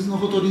な水の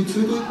ほとりに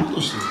連れて行こう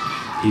としている。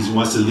He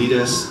wants to lead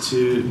us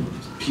to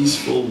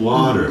peaceful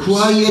waters. ク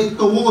ワイエッ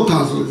トウォータ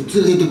ーズ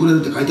に連れて行ってくれる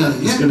って書いてある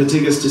ね。He's going to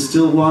take us to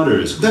still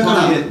waters,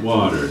 quiet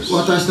waters.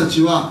 私た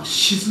ちは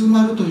静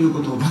まるという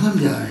ことを学ん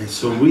でないで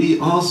す。So we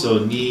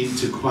also need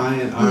to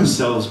quiet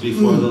ourselves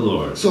before the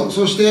Lord.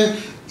 そして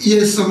イ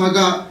エス様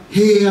が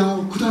平安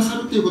をくださ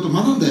るということを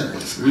学んだじゃない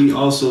ですか。We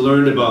also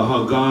learned about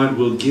how God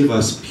will give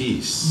us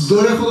peace.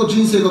 どれほど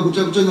人生がぐ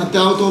ちゃぐちゃになって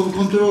アウトオブ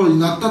コントロールに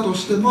なったと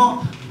して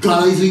も、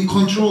God is in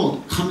control。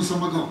神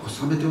様が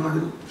治めておら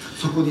れる。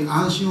そこに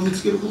安心を見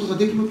つけることが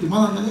できるって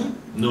学んだね。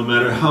No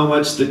matter how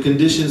much the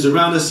conditions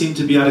around us seem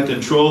to be out of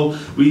control,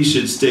 we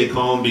should stay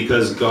calm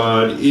because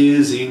God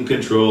is in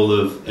control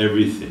of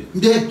everything.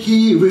 で、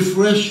He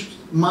refreshes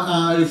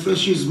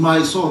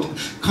my soul。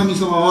神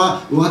様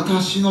は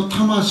私の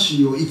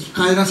魂を生き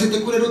返らせ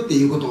てくれるって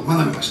いうことを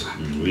学びました。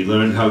We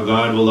learned how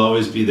God will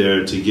always be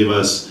there to give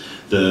us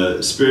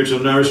the spiritual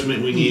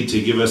nourishment we need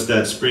to give us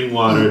that spring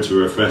water to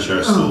refresh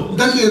our souls.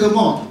 だけれど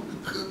も、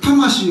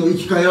魂を生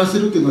き返らせ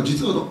るっていうのは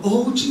実は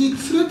お家に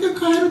連れて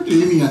帰るって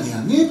いう意味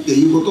やねんねって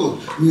いうことを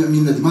み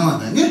んなで学ん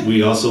だよね。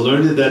We also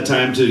learned at that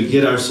time to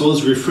get our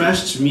souls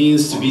refreshed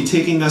means to be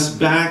taking us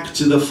back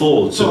to the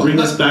fold, to bring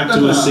us back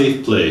to a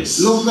safe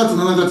place. 6月、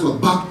7月は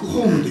バック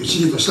ホームというシ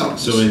リーズをしたわけ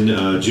です。So in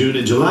June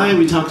and July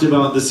we talked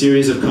about the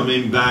series of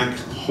coming back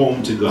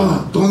home to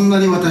God. どんな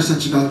に私た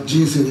ちが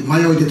人生で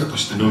迷い出たと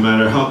しても、 No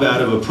matter how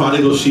bad of a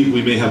prodigal sheep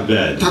we may have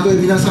been. たとえ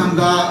皆さん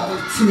が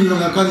罪の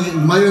中に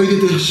迷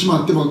い出てし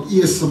まっても、イ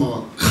エス様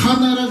は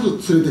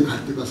必ず連れて帰っ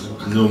てくださる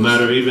から。 No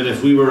matter even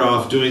if we were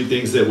off doing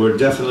things that were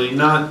definitely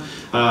not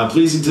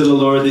pleasing to the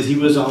Lord, that He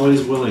was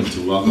always willing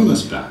to welcome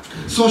us back.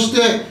 そし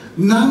て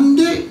なん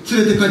で連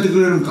れて帰ってく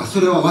れるのか、そ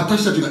れは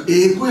私たちが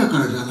栄光やか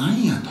らじゃな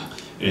いんやと。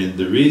And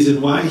the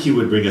reason why He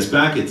would bring us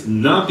back, it's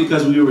not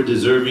because we were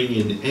deserving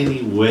in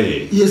any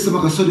way. イエス様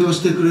がそれを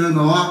してくれる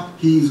のは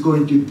He is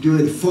going to do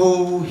it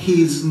for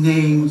His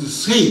name's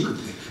sake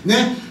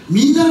ね、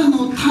皆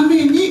のた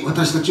めに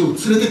私たちを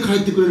連れて帰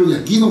ってくれるんや、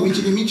義の道に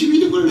導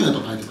いてくれるんや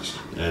と書いてまし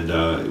た。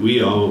And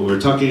we all were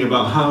talking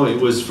about how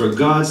it was for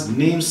God's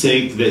name's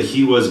sake that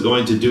He was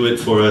going to do it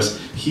for us.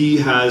 He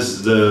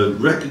has the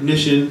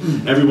recognition.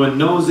 Everyone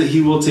knows that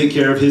He will take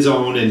care of His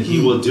own and He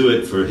will do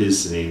it for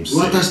His name's sake.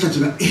 私たち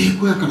が栄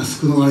光やから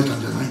救われた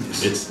んじゃないんで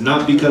す。 It's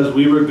not because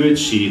we were good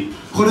sheep.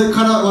 これ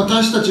から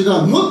私たち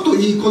がもっと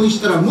いい子に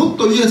したらもっ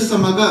とイエス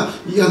様が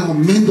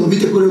面倒を見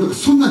てくれるとか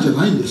そんなんじゃ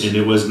ないんです。 And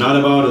it was not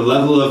about a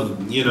level of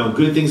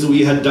good things that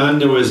we had done.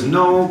 There was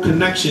no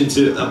connection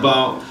to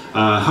about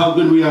how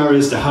good we are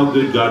as to how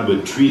good God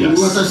would treat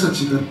us. 私た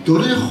ちがど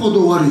れほ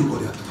ど悪い子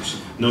であったとし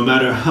ても。 No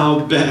matter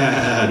how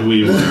bad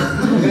we were.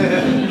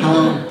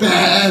 How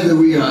bad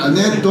we are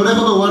ね、どれ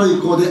ほど悪い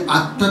子で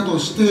あったと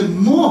して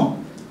も、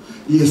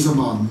イエス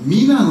様は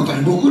皆のため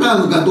に、僕ら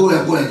がどう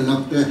やこうやじゃな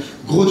くて、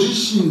ご自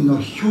身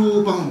の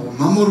評判を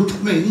守るた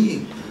め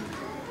に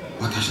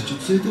私たち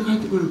を連れて帰っ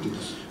てくれるというこ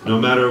とです。 No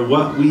matter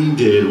what we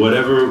did,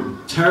 whatever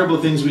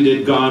terrible things we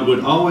did, God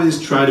would always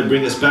try to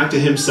bring us back to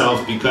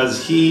Himself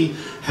because He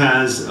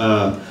has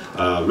a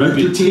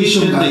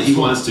reputation that He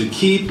wants to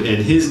keep,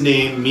 and His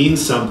name means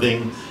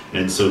something,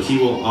 and so He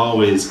will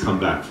always come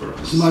back for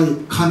us. つまり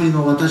神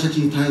の私たち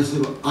に対す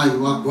る愛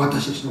は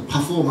私たちのパ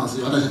フォーマンス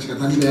で私たちが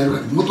何がやるか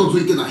に基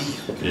づいてないんや。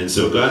 And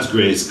so God's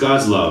grace,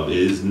 God's love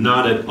is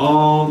not at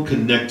all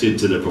connected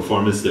to the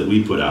performance that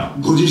we put out.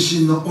 ご自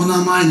身のお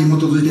名前に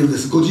基づいているんで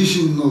す。ご自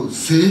身の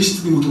性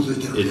質に基づい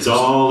ているんです。 It's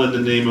all in the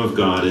name of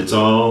God. It's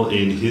all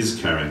in His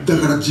character. だ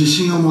から自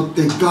信を持っ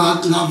て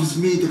God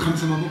loves me って神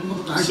様は僕の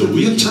こと愛してるっ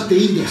て言っちゃって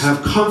いいんです。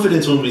 Have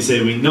confidence when we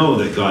say we know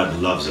that God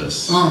loves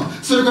us.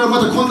 それから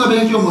またこんな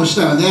勉強もし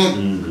たよね。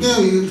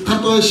で、た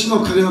とえ死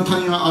の影の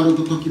谷を歩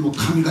く時も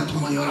神が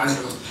共におられる。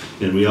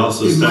And we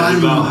also studied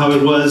about how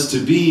it was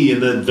to be in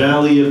the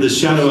valley of the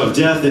shadow of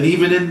death, and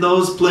even in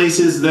those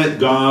places that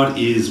God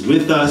is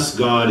with us,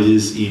 God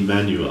is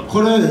Emmanuel.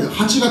 これ8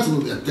月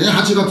のやってね、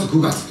8月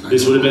9月。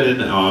This would have been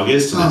in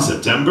August and in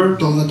September.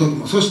 どんな時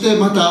も。そして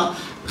また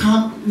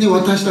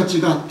私た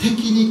ちが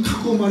敵に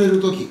囲まれ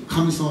る時、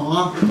神様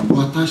は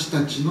私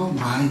たちの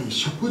前に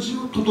食事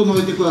を整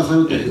えてくださ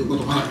るというこ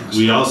とがありまし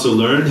た。 We also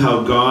learned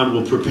how God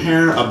will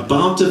prepare a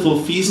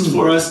bountiful feast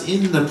for us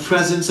in the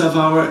presence of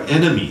our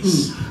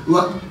enemies.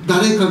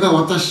 誰かが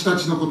私た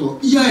ちのことを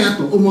嫌や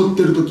と思っ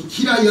ている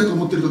時、嫌いやと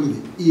思っている時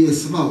にイエ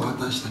スは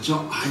私たち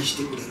を愛し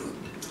てくれる。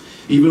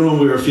Even when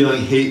we are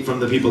feeling hate from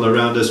the people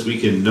around us, we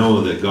can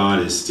know that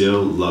God is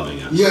still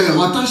loving us. いやいや、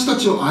私た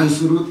ちを愛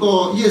する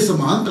とイエス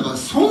様あんたが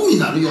損に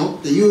なるよ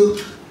っていう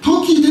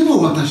時で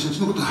も私たち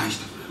のことを愛し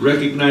てくれ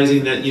る。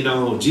 Recognizing that,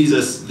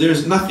 Jesus,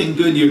 there's nothing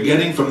good you're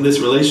getting from this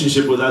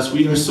relationship with us.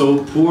 We are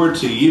so poor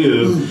to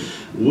you.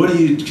 What do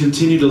you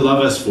continue to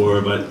love us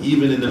for? But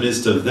even in the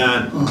midst of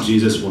that,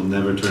 Jesus will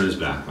never turn his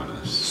back on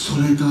us. そ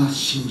れが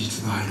真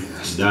実の愛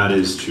です。 That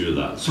is true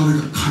love. それ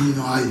が神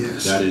の愛で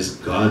す。 That is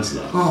God's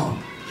love.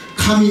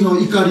 神の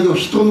怒りを、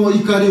人の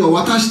怒りを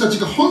私たち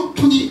が本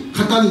当に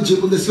肩に自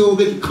分で背負う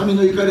べき神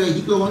の怒りや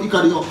人の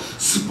怒りを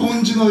スポ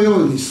ンジの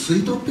ように吸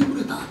い取ってく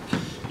れた。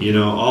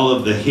All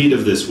of the hate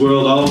of this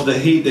world, all of the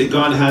hate that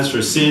God has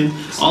for sin,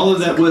 all of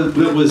that what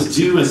was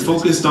due and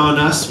focused on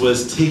us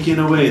was taken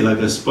away like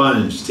a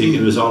sponge.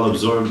 It was all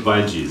absorbed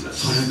by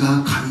Jesus. それ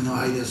が神の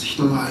愛です。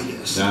人の愛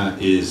です。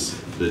 That is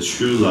the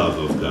true love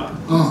of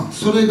God.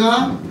 それ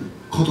が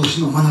今年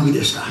の学び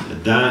でした。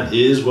 That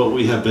is what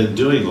we have been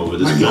doing over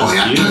this よう past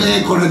やった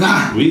ね、これ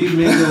な。 year. We've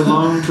made a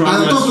long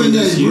progress 特 through にね、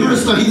 this ブルー year.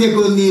 スとヒデ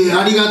君に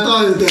ありが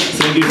とう言うて。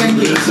Thank you for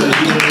Bruce and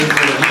Hide for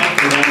the help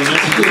with all the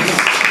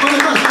messages. これ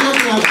はそう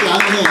やってあっ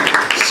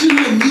て詩篇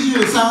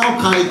23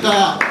を書い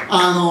た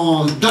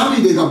ダ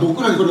ビデが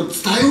僕らにこれを伝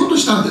えようと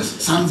したんで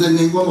す。3000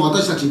年後の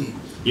私たちに。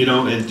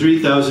And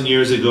 3,000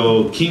 years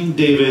ago, King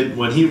David,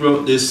 when he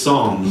wrote this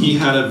psalm, he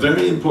had a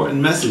very important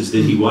message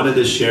that he wanted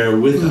to share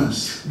with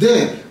us.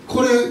 で、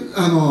これ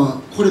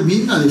み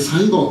んなで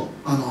最後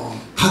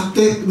立っ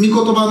て御言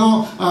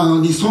葉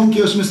のに尊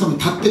敬を示すために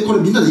立ってこれ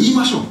みんなで言い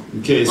ましょう。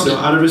Okay, so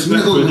out of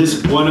respect for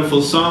this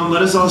wonderful song,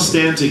 let us all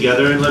stand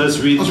together and let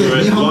us read through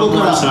it one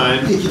more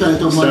time,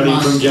 starting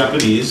from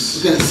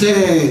Japanese.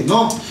 せー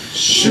の。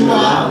主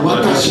は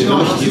私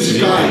の羊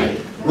飼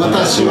い。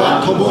私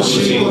は乏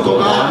しいこと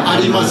があ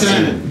りませ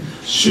ん。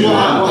主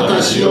は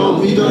私を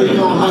緑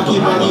の牧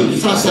場に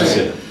さ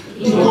せ、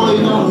憩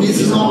いの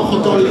水の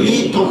ほと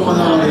りに伴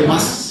われま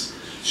す。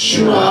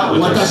主は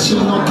私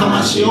の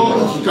魂を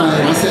生き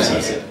返ら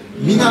せ、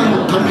皆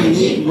のため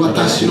に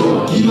私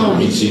を義の道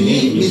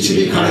に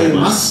導かれ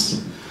ま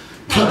す。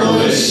たと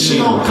え死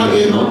の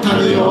影の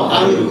谷を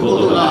歩くこ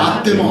とがあ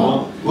って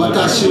も、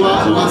私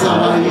は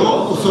災い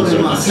を恐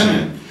れませ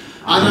ん。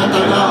あなた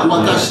が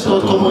私と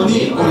共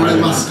におられ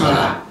ますか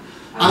ら。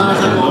あな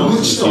たの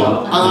鞭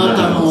とあな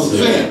たの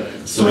杖、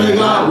それ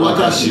が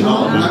私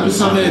の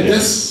慰めで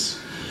す。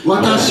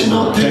私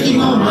の敵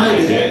の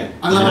前で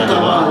あな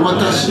たは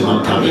私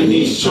のため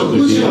に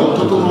食事を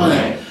整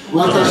え、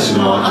私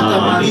の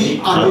頭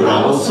に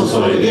油を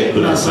注いで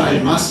ください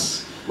ま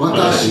す。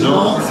私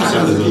の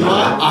杯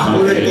はあ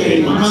ふれて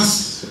いま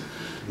す。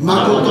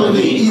誠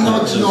に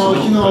命の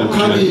日の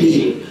限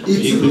り、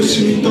慈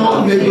しみ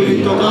と恵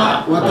みと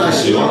が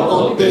私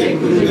を追って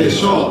くるで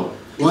しょ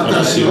う。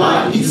私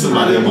はいつ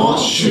までも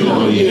主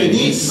の家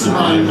に住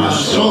まいま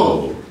し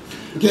ょう。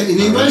Okay, in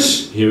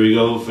English? Here we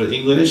go for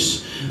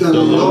English. The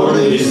Lord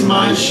is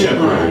my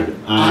shepherd,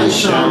 I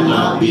shall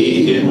not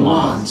be in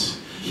want.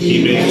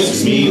 He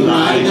makes me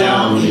lie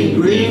down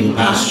in green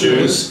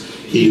pastures.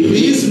 He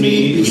leads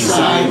me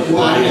beside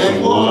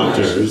quiet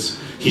waters.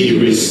 He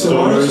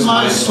restores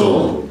my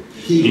soul.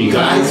 He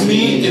guides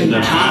me in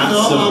the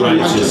paths of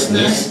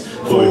righteousness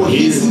for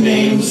His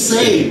name's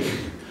sake.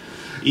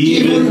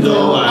 Even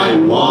though I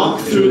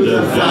walk through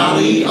the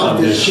valley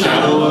of the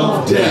shadow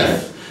of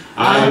death,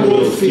 I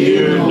will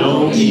fear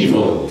no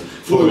evil,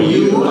 for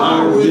you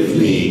are with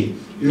me.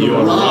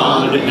 Your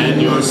rod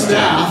and your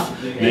staff,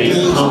 they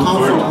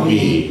comfort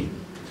me.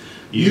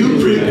 You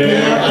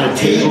prepare a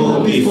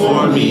table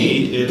before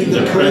me in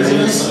the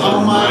presence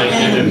of my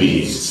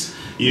enemies.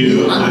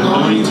 You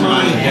anoint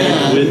my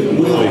head with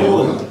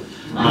oil.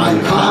 My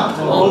cup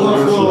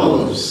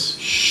overflows.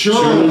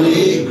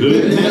 Surely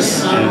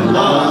goodness and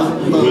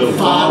love will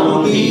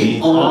follow me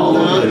all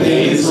the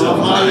days of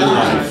my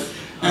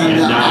life,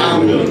 and I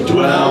will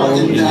dwell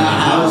in the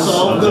house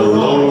of the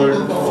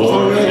Lord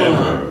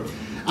forever.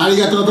 あり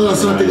がとうございま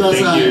す。座ってくだ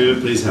さい。 Thank you.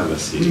 Please have a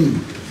seat.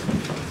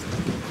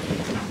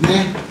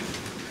 ね。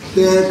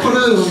でこれ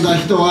を読んだ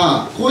人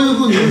はこういう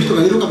ふうに言う人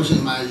がいるかもし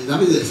れない。ダ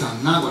ビデさ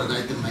んがこれ書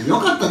いてよ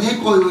かったね、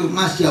こういう、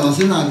幸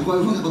せなこう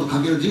いうふうなこと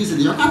書ける人生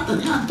でよかった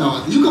ね、あんた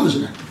はって言うかもし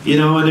れない。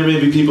And there may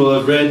be people who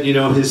have read,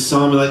 his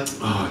psalm, like,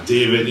 oh,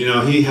 David, you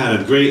know, he had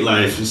a great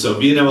life, and so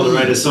being able to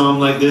write a psalm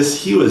like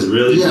this, he was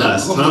really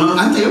blessed, huh?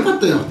 あんたよかっ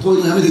たよ、こうい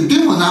うのやめて。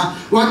でもな、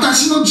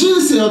私の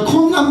人生は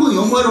こんな風に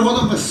思える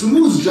ほどス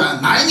ムーズじゃ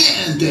ない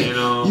ねんって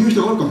言う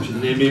人がおるかもしれ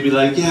ない。They may be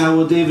like, yeah,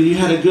 well, David, you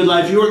had a good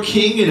life. You were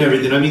king and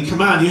everything. I mean,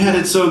 come on, you had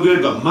it so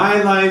good, but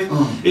my life,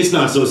 it's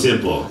not so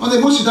simple. で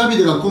もしダビ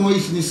デがこの椅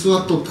子に座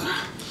っとったら、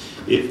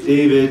If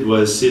David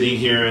was sitting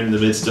here in the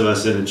midst of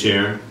us in a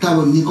chair, 多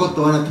分ニコッ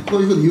と笑ってこ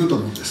ういうふうに言うと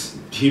思うんです。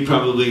he'd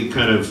probably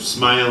kind of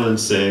smile and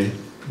say,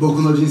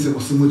 僕の人生も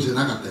スムーズじゃ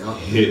なかったよ。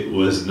It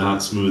was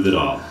not smooth at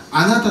all.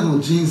 あなたの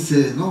人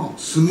生の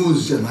スムー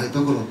ズじゃない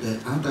ところって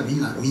あなたみ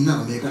んな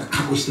の目から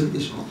隠してるで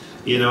しょ。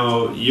You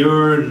know,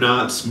 you're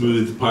not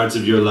smooth parts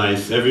of your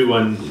life.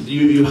 Everyone,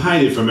 you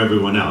hide it from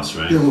everyone else,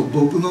 right? でも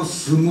僕の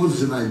スムー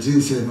ズじゃない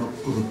人生の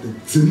ことって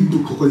全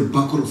部ここに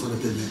暴露され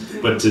てるねん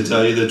て。But to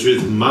tell you the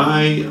truth,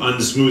 my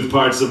unsmooth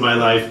parts of my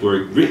life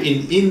were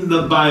written in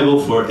the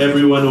Bible for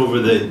everyone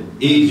over the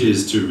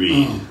ages to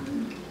read.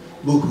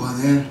 僕は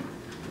ね、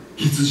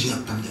羊や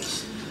ったんで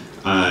す。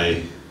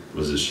I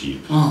was a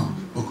sheep.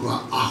 僕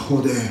はア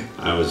ホで、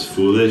I was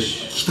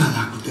foolish, 汚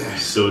くて、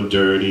so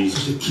dirty, そ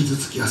して傷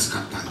つきやす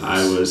かったんです。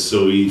I was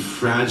so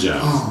fragile.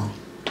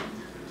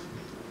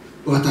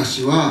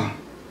 私は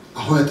ア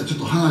ホやった。ちょっ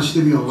と話し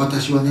てみよう。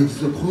私はね、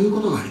実はこういう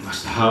ことがありま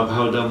した。How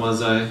dumb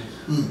was I?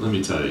 Let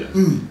me tell you.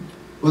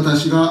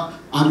 私が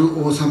ある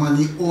王様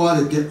に追わ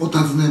れてお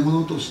尋ね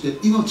者として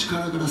命か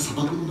らがら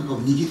砂漠の中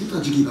を逃げて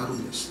た時期がある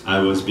んです。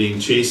I was being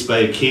chased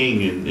by a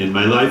king, and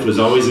my life was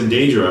always in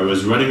danger. I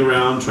was running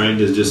around trying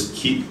to just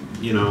keep,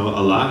 you know,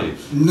 alive.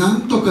 な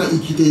んとか生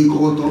きてい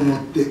こうと思っ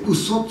て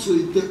嘘つ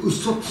いて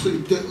嘘つい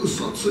て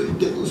嘘つい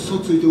て嘘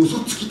ついて嘘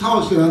つき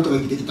倒してなんとか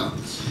生きてきたん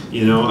です。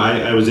You know,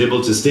 I was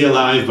able to stay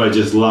alive by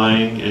just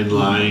lying and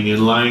lying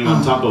and lying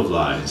on top of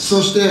lies.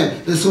 そし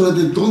てそれ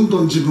でどん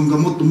どん自分が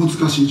もっと難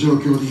しい状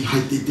況に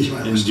入っていってしま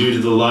いま And した。 due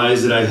to the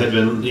lies that I had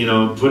been, you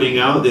know, putting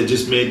out, it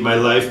just made my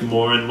life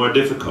more and more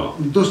difficult.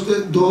 そし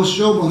てどう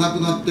しようもなく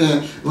なって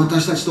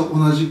私たちと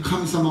同じ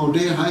神様を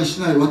礼拝し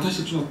ない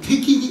私たちの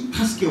敵に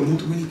助けを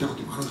求めに行ったこ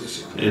ともあるんです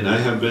よ。And I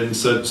have been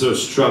such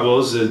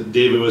troubles that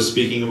David was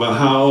speaking about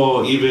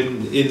how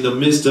even in the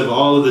midst of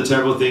all of the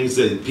terrible things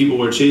that people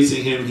were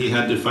chasing him, he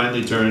had to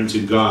finally turn to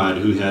God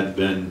who had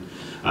been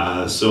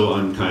so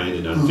unkind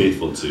and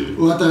unfaithful to.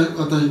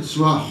 私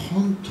は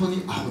本当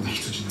にアホな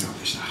羊のよう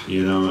でした。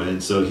You know,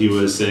 and so he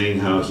was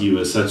saying how he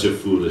was such a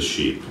foolish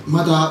sheep.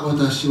 まだ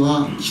私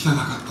は汚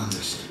かったんで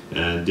す。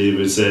And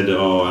David said,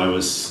 "Oh, I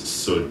was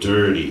so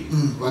dirty."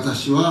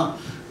 私は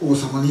王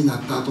様にな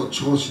った後、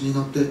調子に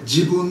乗って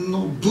自分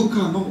の部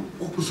下の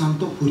奥さん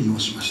と不倫を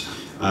しました。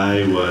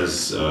I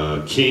was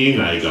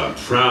king, I got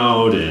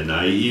proud, and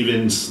I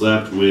even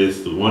slept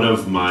with one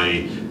of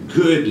my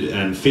good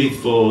and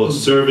faithful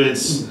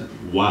servants'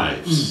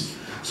 wives.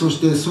 そし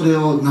てそれ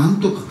を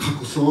何とか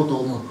隠そうと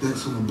思って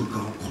その部下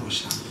を殺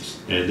したんです。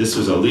And this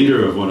was a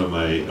leader of one of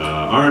my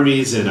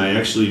armies, and I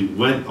actually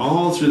went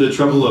all through the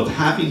trouble of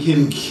having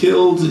him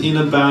killed in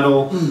a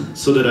battle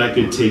so that I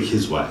could take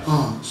his wife.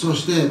 そ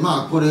して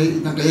まあこれ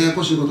なんかやや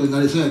こしいことにな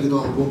りそうやけ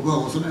ど、僕は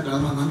幼いから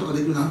まあなんとか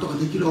できるなんとか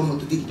できる思っ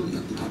て適当にや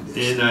ってたんで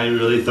す。And I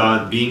really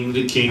thought, being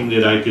the king,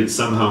 that I could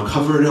somehow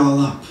cover it all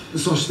up.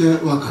 そして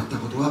分かった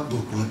ことは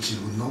僕は自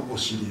分のお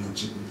尻を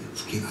自分で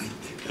拭けないっ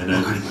て。And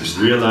I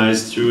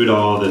realized through it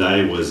all that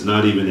I was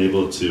not even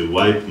able to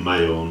wipe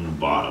my own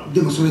bottom.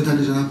 でもそれだ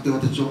けじゃなくて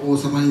私は王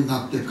様に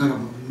なってから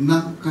も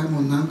何回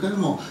も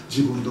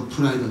自分の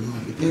プライドに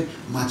負けて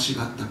間違っ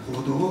た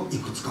行動をい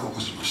くつか起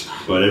こしました。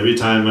But every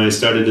time I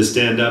started to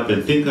stand up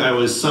and think I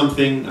was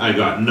something, I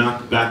got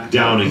knocked back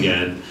down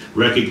again,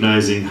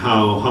 recognizing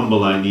how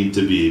humble I need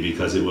to be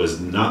because it was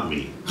not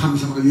me. 神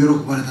様が喜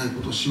ばれない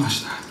ことをしま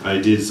した。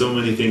I did so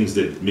many things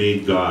that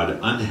made God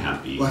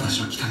unhappy. 私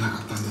は汚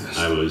かったんです。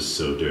I was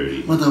so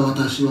dirty. また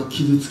私は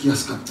傷つきや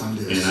すかったん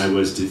です。And I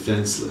was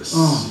defenseless.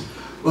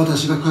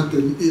 私がかって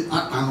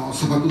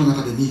砂漠の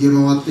中で逃げ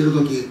回っている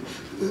時、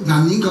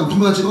何人かの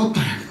友達がおっ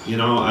たんやけど。You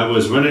know, I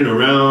was running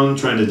around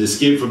trying to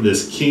escape from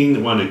this king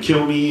that wanted to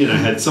kill me, and I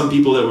had some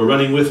people that were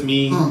running with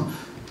me.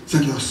 だ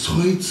けど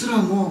そいつ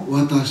らも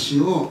私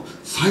を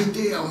最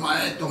低やお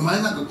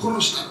前なんか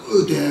殺した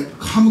るって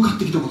歯向かっ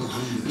てきたことがあ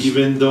るんです。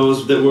Even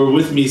those that were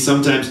with me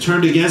sometimes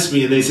turned against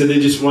me and they said they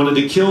just wanted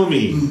to kill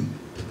me.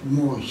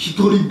 もう一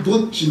人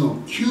ぼっちの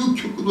究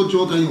極の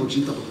状態に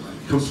陥ったことがあ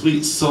る。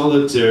Complete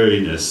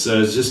solitariness,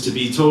 just to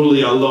be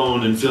totally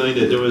alone and feeling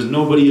that there was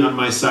nobody on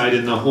my side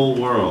in the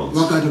whole world.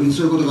 若い時に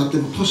そういうことがあって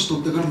も年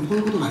取ってからもこうい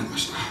うことがありま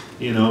した。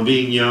You know,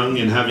 being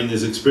young and having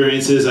these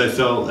experiences, I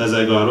felt as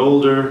I got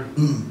older.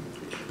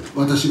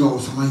 私が王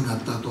様にな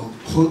った後、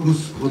息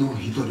子の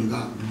一人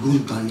が軍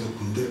隊を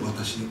組んで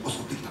私に襲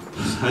ってきたので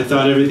す。I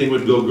thought everything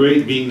would go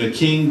great being the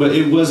king, but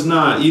it was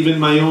not. Even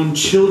my own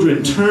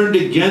children turned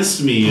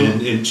against me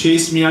and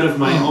chased me out of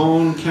my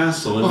own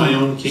castle and my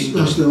own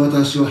kingdom. そして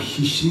私は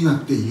必死にな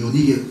って夜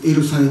逃げ、エ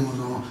ルサレム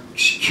の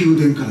宮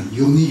殿から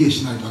夜逃げ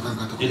しないとあかん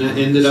かったこと。 And it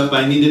ended up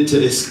I needed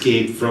to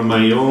escape from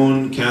my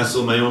own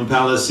castle, my own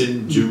palace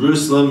in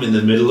Jerusalem in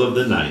the middle of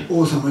the night.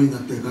 王様にな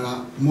ってか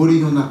ら森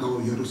の中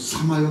を夜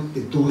さまよっ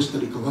てどうした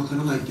らいいかわか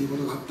らないというこ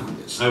とがあったん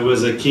です。 I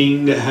was a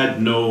king that had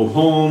no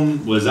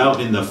home, was out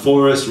in the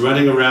forest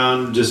running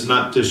around, just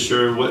not too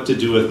sure what to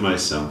do with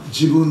myself.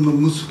 自分の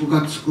息子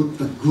が作っ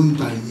た軍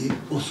隊に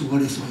襲わ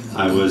れそうになっ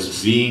た I んで was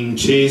す。 being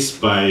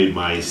chased by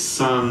my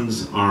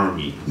son's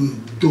army.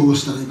 どう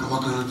したらいいかわ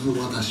からず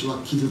私は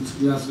傷つ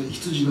きやすい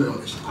羊のよ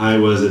うでした。 I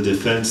was a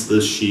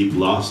defenseless sheep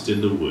lost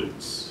in the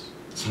woods.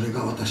 それ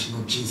が私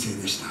の人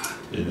生でした。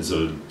 And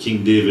so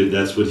King David,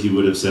 that's what he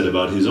would have said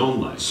about his own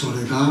life. そ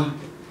れが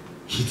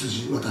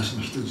私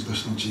の羊と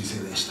しての人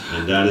生でした。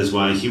 And that is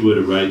why he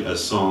would write a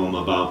psalm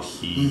about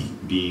he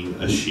being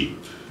a sheep.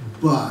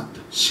 But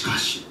しか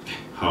し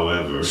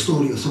However, スト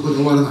ーリーはそこで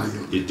終わらない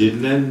よ。 it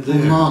didn't end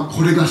there. まあ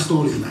これがス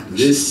トーリーなん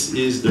です。 This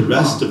is the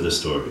rest of the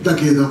story. だ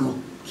けれども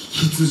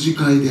羊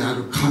飼いであ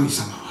る神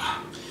様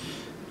は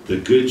The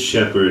good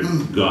shepherd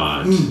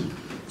God,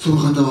 その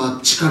方は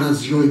力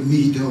強い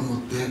右手を持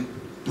って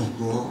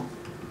僕を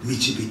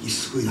導き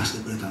救い出し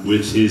てくれたんで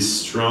with す。 his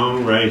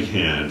strong right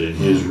hand and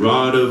his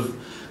rod of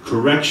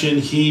correction,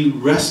 he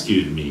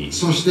rescued me.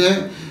 そし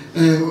て、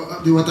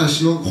で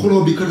私を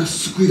滅びから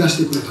救い出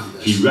してくれたんで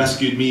He す。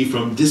 rescued me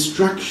from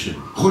destruction.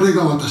 これ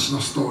が私の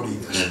ストーリ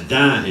ーです。 And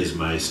that is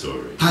my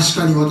story. 確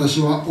かに私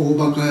は大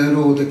バカ野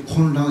郎で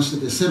混乱し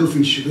ててセルフ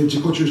ィッシュで自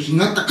己中心に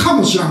なったか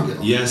もしらんけ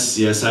ど、 Yes,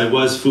 yes, I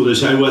was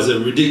foolish. I was a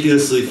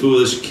ridiculously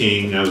foolish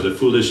king. I was a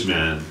foolish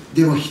man.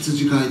 でも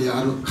羊飼いで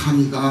ある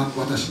神が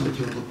私の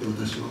手を取って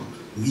私を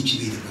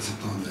導いてくださっ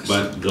たのです。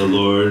 But the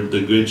Lord,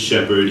 the good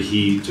shepherd,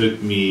 he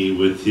took me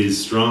with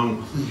his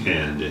strong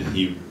hand and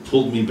he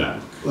pulled me back.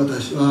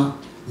 私は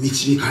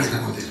導かれた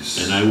ので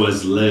す。 And I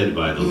was led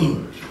by the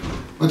Lord.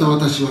 また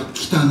私は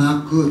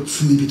汚く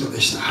罪人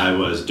でした。 I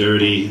was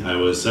dirty. I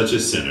was such a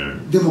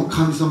sinner. でも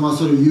神様は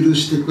それを許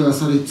してくだ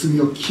さり罪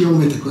を清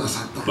めてくだ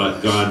さったの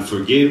But です。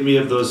 God forgave me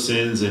of those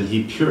sins and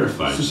he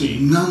purified そして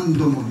me. 何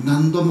度も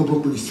何度も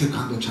僕にセ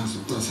カンドチャンス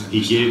をください He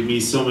まし gave me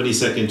so many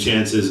second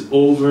chances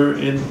over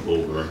and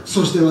over. た。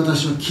そして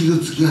私は傷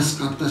つきやす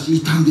かったし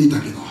傷んでいた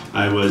けど、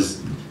 I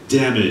was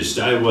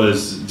damaged. I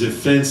was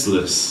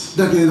defenseless.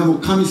 だけれども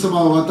神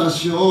様は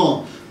私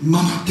を守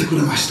ってく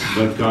れました。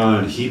 But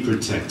God, he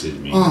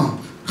protected me.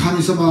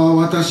 神様は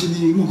私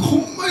にもうほ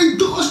んまに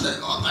どうしたらい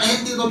いか分からへ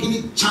んっていう時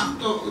にちゃん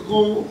と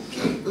こ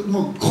う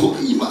もう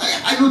今あ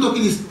あいう時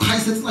に大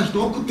切な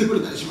人を送ってく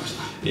れたりしまし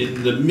た。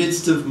 In the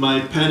midst of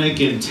my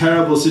panic and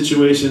terrible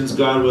situations,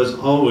 God was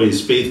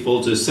always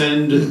faithful to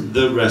send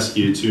the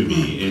rescue to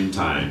me in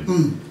time.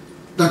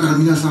 だから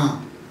皆さ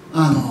ん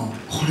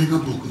これが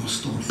僕の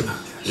ストーリーな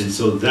んです。 And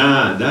so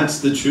that's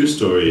the true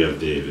story of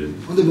David.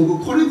 で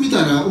僕これ見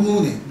たら思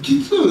うね、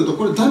実を言うと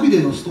これダビ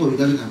デのストーリー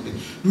だけじゃなくて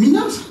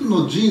皆さん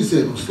の人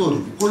生のストーリー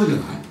もこれじゃ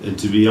ない。 And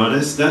to be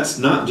honest,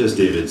 that's not just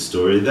David's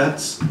story,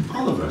 that's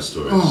all of our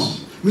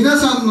stories. 皆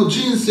さんの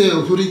人生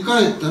を振り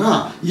返った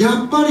ら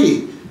やっぱ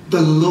り The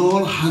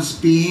Lord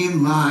has been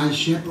my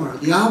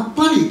shepherd、 やっ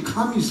ぱり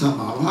神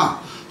様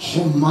は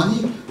ほんま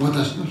に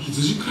私の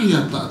羊飼い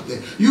やったって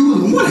いうふう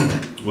に思われへん。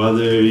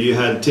 Whether you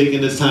had taken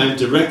the time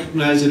to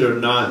recognize it or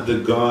not,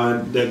 that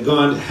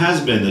God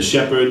has been the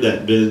shepherd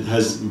that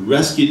has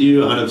rescued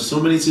you out of so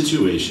many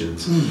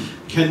situations.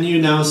 Can you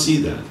now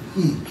see that?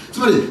 つ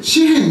まり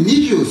詩編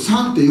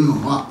23っていう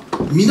のは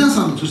皆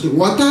さんのそして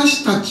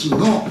私たち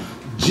の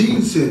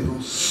人生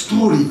のスト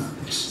ーリーな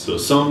んです。 So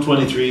Psalm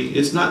 23,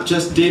 it's not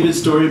just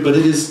David's story, but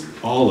it is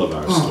all of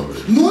our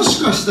story. も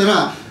しかした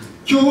ら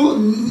今日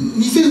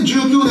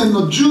2019年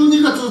の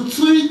12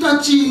月1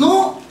日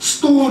の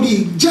ストーリ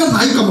ーじゃ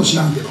ないかもし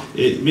れんけど、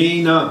 It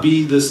may not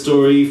be the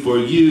story for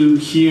you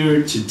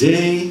here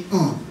today.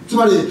 つ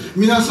まり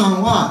皆さ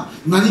んは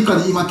何か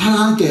に今足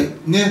らんって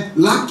ね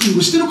ラッキン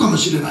グしてるかも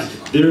しれない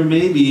けど、 There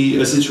may be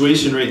a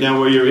situation right now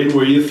where you're in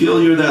where you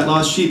feel you're that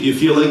lost sheep. You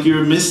feel like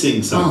you're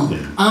missing something.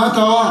 あな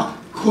た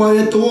はクワイ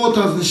エットウォー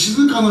ターズに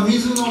静かな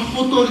水の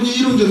ほとりにい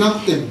るんじゃな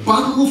くて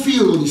バトルフィー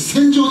ルドに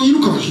戦場にいる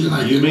かもしれ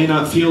ないけ You ど、 may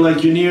not feel like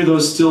you're near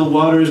those still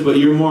waters, but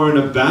you're more in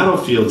a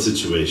battlefield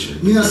situation.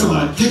 in 皆 your さん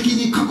は life. 敵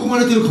に囲ま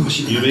れてるかも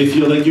しれ You ない may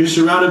feel like you're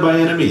surrounded by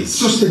enemies.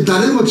 そして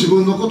誰も自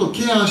分のことを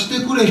ケアし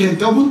てくれへんっ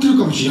て思ってる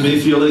かもし You れな may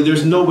い。 feel like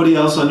there's nobody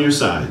else on your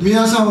side.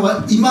 皆さん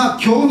は今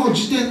日の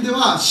時点で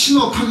は死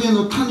の影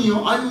の谷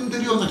を歩んで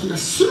るような気が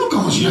する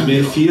かもし You れない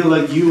may けど、 feel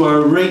like you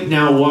are right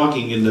now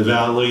walking in the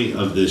valley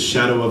of the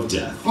shadow of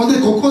death. ほんで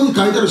ここに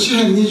書いてある詩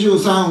編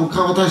23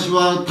を私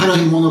は足ら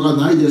へんものが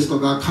ないですと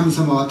か神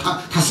様は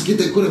助け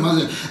てくれま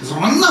せん、そ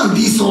んなん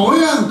理想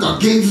やんか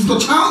現実と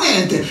ちゃう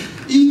ねんって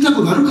言いた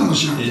くなるかも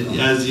しれないけど、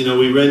 And as you know,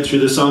 we read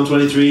through the Psalm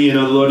 23, the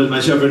Lord is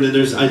my shepherd, and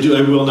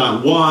I will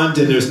not want,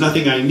 and there's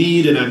nothing I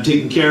need, and I'm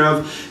taken care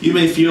of. You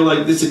may feel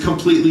like this is a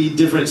completely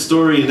different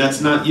story, and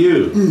that's not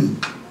you.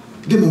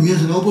 でも皆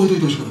さんに覚えておい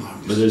てほしいことがある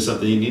ん But です。 there's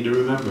something you need to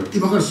remember.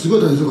 今からすご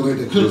い大切なことが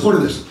言って、それこれ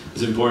です。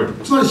 It's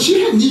important. つまり詩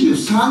編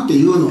23って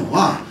いうの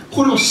は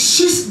これを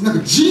なん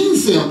か人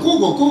生を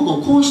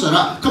こうした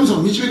ら神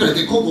様導かれ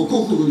てこ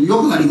う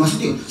良くなりますっ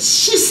ていう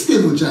システ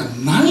ムじゃ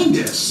ないん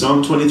です。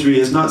Psalm 23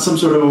 is not some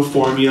sort of a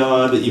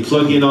formula that you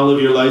plug in all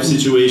of your life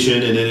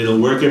situation and then it'll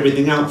work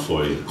everything out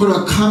for you. これ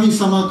は神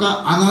様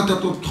があなた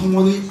と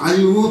共に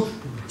歩む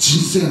人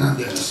生なん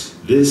です。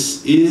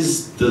This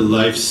is the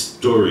life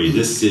story.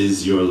 This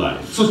is your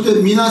life. そし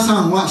て皆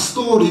さんはス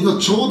トーリーの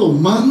ちょうど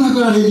真ん中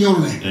らへんにお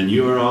るね。And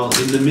you are all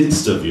in the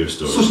midst of your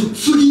story. そして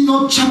次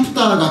のチャプ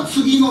ターが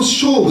次の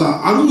章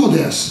があるの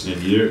です。And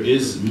there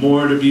is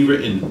more to be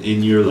written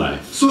in your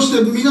life. そし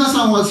て皆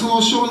さんはそ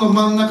の章の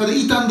真ん中で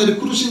傷んだり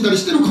苦しんだり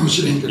してるかも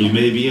しれんけど。You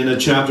may be in a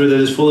chapter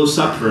that is full of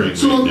suffering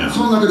right now.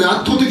 その中で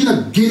圧倒的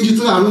な現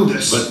実があるの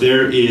です。But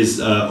there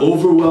is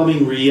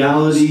overwhelming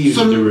reality you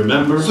need to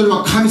remember. それ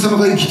は神様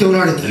が生きてお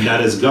られて。And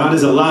that is God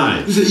is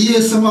alive. イ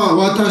エス様は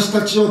私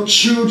たちを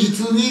忠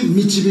実に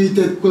導い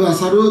てくだ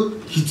さ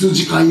る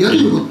羊飼いやと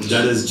いうことです。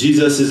That is,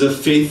 Jesus is a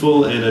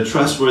faithful and a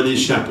trustworthy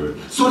shepherd.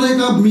 それ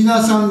が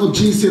皆さんの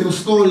人生の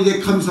ストーリー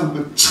で神様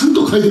がちゃん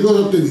と書いてくだ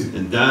さってるね。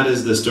And that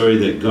is the story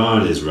that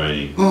God is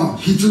writing.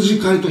 羊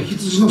飼いと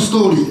羊のス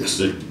トーリーで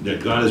す。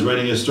That God is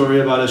writing a story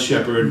about a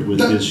shepherd with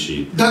his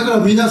sheep. だから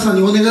皆さん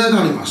にお願い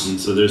があります。And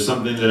so there's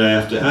something that I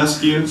have to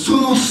ask you. そ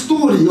のスト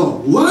ーリー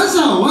をわ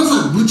ざわ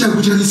ざぐちゃぐ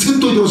ちゃにせ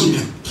んといてほしいね。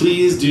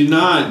Please do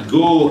not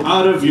go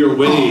out of your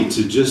way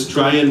to just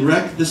try and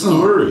wreck the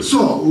story. そ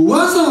う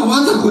わざ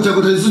わざごちゃ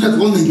ごちゃにするや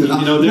つおんねんけどな。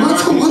わ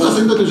ざわざ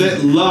せんといてほしい。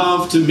That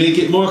love to make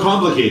it more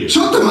complicated. ち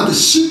ょっと待って、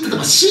シン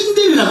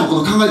デレラの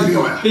こと考えてみ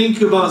ようや。Think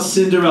about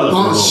Cinderella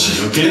for a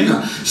moment,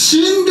 okay?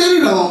 シンデ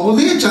レラはお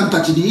姉ちゃんた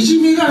ちにいじ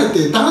められ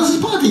てダン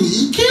スパーティーに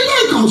行け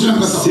ないかもしれな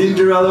かった。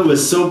Cinderella was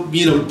so,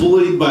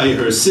 bullied by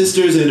her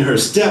sisters and her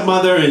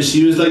stepmother, and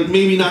she was like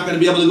maybe not going to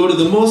be able to go to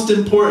the most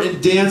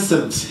important dance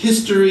of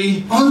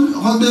history.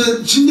 ほんで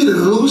シンデレラ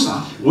どうし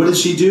た？ What did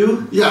she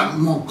do? いや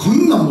もうこ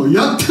んなんもう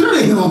やってら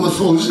れへんわ。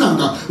掃除なん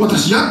か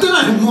私やって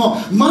られへん。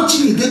もう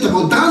街に出て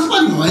もダンスパ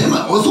ーティーもええ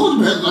わ。お掃除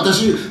も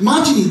私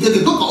街に出て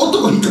どっか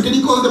男引っ掛け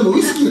に行こうでもウ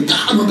イスキーガ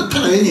ーッ飲んだった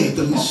らええねんっ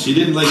てもう。She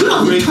didn't like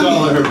break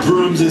all of her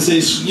brooms and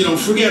say,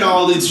 forget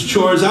all these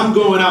chores. I'm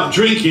going out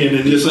drinking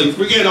and just like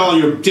forget all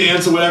your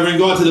dance or whatever and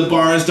go out to the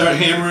bar and start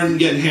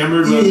getting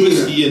hammered with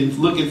whiskey and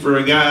looking for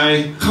a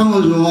guy. 彼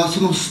女は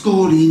そのス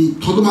トーリーに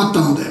とどまっ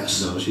たので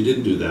す。No, she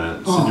didn't do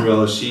that.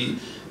 Cinderella, she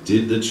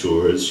did the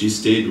chores. She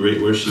stayed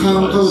right where she 彼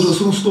女は was.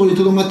 そのストーリーに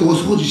とどまってお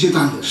掃除して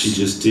たんです。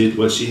 She just did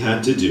what she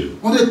had to do.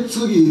 ほんで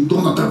次ど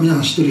うなったか皆さ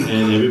ん知ってるやんか。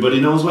 And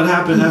everybody knows what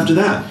happened after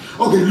that.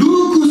 OK、ル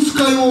ーク・ス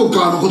カイウォー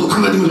カーのことを考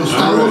えてみましょう。ス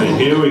ター・ウォー Alright,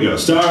 ズ here we go.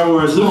 Star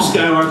Wars, Luke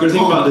Skywalker.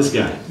 Think about this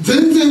guy.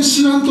 全然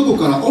知らんとこ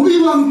からオビ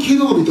ワン・ケ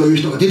ノビという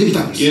人が出てき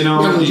たんです。 You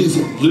know, 彼の人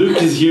生。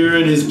 Luke is here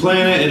in his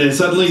planet, and then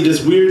suddenly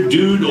this weird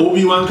dude,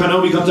 Obi-Wan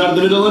Kenobi, comes out of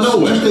the middle of そ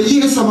nowhere. してイ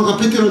エス様が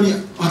ペテロに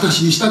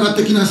私に従っ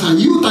てきなさい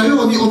言うた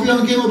ようにオビワ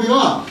ン・ケノビ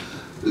は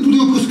ル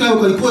ーク・スカイウォ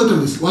ーカーにこうやった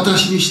んです。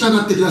私に従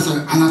ってくださ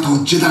い。あなた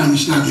をジェダイに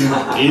してあげよ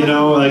う。You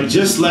know,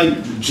 just like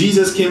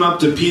Jesus came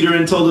up to Peter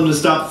and told him to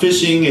stop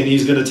fishing, and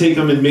he's going to take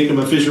him and make him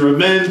a fisher of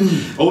men.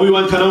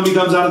 Obi-Wan Kenobi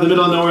comes out of the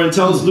middle of nowhere and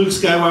tells Luke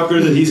Skywalker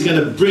that he's going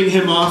to bring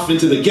him off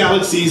into the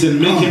galaxies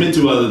and make him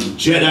into a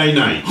Jedi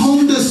Knight. ほ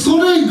んでそ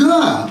れ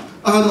が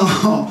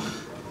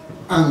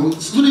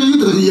それを言う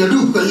た時にいやル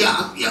ークがい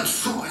や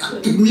そうや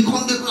って見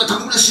込んでくれた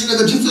ら嬉しいんだ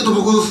けど実は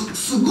僕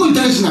すごい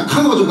大事な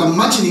彼女が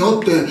街にお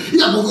ってい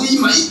や僕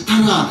今行った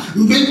ら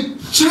めっ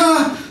ち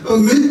ゃ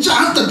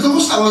あんたど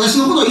うした私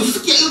のこと好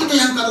きや言うて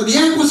たやんかと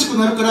ややこしく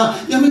なるから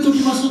やめとき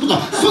ますと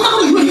かそんなこ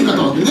と言わへんかっ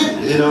たわけね。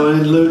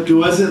And Luke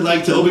wasn't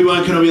like to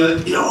Obi-Wan Kenobi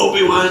like,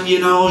 Obi-Wan,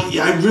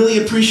 I really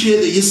appreciate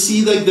that you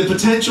see like the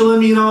potential in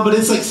me and all, but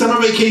it's like summer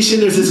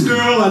vacation, there's this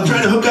girl I'm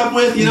trying to hook up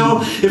with,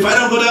 if I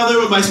don't go down there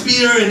with my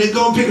speeder and then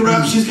go and pick her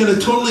up, she's gonna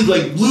totally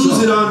like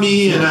lose it on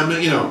me and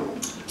I'm,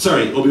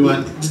 Sorry,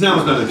 Obi-Wan, now is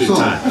not a good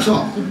time. そ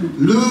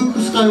うルー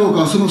ク・スカイウォーカー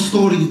はそのス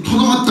トーリーにとど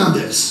まったん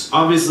です。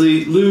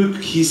 Obviously,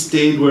 Luke, he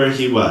stayed where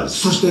he was.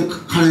 そして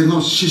彼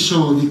の師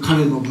匠に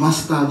彼のマ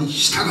スターに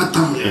従っ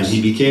たんで And す。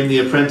 he became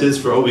the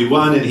apprentice for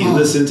Obi-Wan and he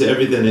listened to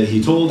everything that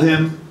he told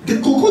him. で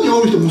ここに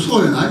おる人もそ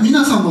うじゃない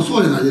皆さんもそ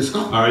うじゃないですか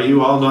Are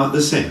you all not the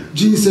same?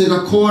 人生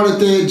が壊れ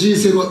て人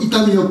生の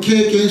痛みを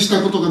経験し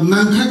たことが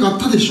何回かあっ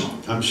たでしょ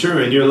I'm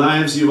sure in your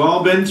lives you've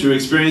all been through,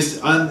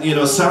 experienced,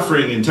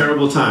 suffering in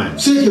terrible times.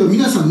 せやけど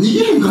皆さん逃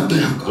げへんかった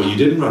やんか But you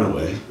didn't run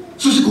away.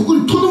 そしてここ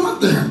にとどまっ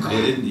たやんか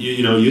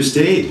You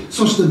stayed.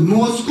 そして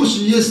もう少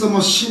しイエス様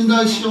を信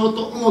頼しよう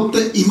と思っ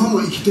て今も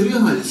生きてるじ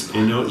ゃないですか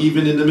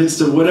Even in the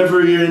midst of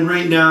whatever you're in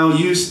right now,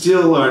 you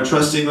still are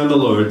trusting on the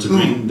Lord to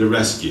bring the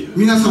rescue.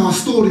 皆さんは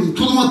ストーリーに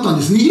とどまったん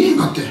です。逃げへん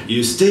かって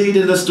You stayed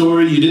in the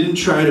story, you didn't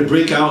try to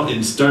break out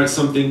and start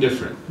something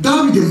different.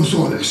 ダビデも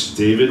そうで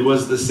す David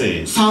was the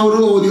same. サウ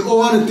ル王に追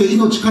われて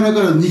命から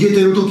がら逃げ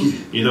てる時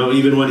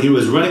Even when he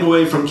was running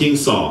away from King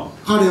Saul.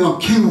 彼は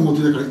剣を持っ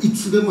てたからい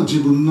つでも自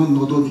分の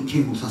喉に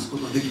剣を刺すこ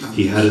とができたん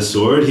He です had a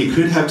sword, he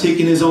could have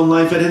taken his own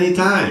life at any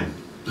time.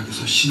 だけど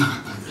それしなか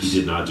ったんです。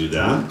He did not do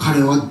that.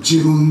 彼は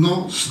自分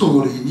のス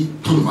トーリーに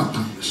とどまった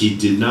んです。He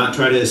did not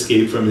try to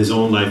escape from his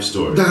own life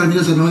story. だから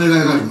皆さんにお願い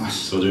がありま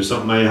す。 So there's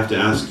something I have to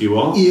ask you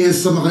all. イエ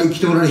ス様が生き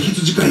ておられ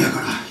羊飼いや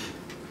から。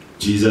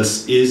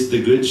Jesus is the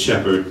good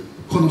shepherd.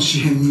 この詩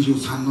編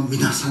23の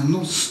皆さん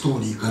のストー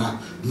リーから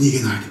逃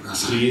げないでくだ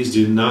さい。 Please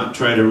do not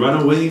try to run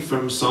away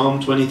from Psalm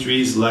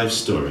 23's life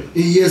story.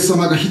 イエス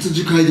様が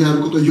羊飼いであ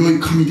ること、良い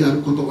神であ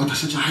ること、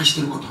私たちを愛し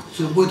ていること、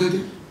それを覚えておい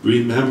て。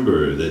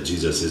Remember that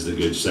Jesus is the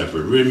good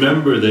shepherd.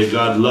 Remember that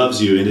God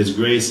loves you and His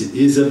grace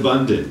is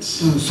abundant.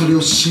 それ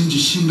を信じ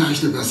信頼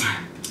してくださ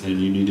い。 And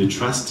you need to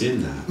trust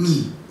in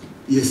that.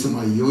 イエス様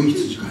は良い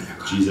羊飼いや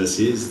から。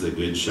 Jesus is the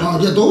good じゃ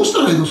shepherd. あどうし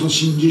たらいいの？その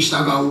信じ従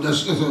う、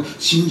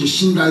信じ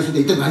信頼するっ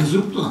て一体何す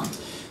ることなの？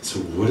 So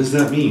what does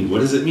that mean?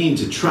 What does it mean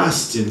to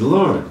trust in the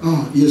Lord?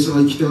 イエスは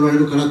生きておられ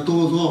るから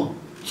どうぞ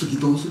次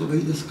どうすれば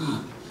いいですか？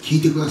聞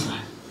いてください。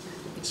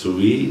 So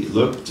we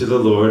look to the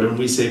Lord and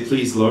we say,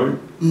 please, Lord,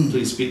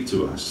 please speak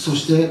to us. そ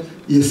して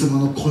イエス様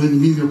の声に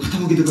耳を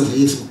傾けてください。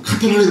イエスも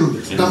語られるん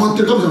です。黙っ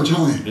てるかもしれ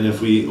ない。 And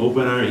if we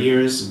open our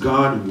ears,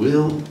 God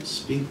will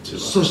speak to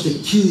us. そして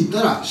聞い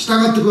たら従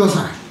ってくだ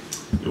さい。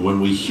 And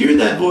when we hear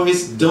that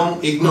voice,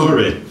 don't ignore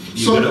it.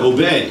 You gotta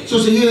obey. そ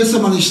してイエス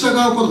様に従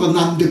うことが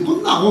なんでこ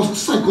んなお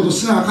臭いこと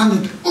しなあかんねん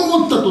って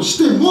思ったとし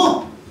て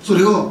も、そ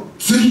れを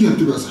ぜひやっ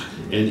てください。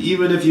 And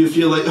even if you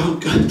feel like, oh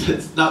God,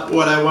 that's not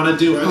what I want to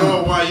do. I don't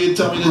know why you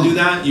tell me to do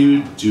that.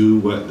 You do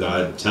what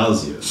God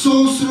tells you.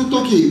 そうする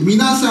とき、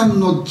皆さん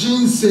の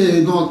人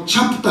生のチ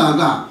ャプター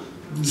が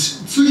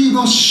次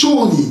の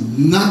章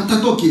になった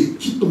とき、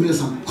きっと皆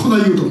さんこな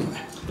い言うと思う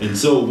ね。 And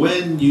so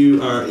when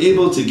you are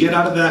able to get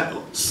out of that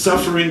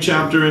suffering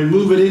chapter and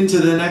move it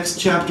into the next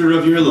chapter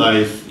of your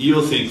life,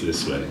 you'll think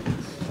this way.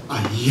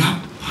 やっ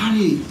ぱ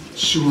り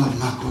主は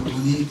誠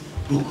に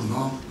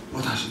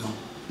私の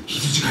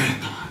羊飼いやっ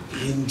たわ。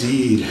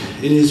 Indeed,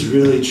 it is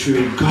really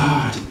true.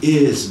 God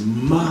is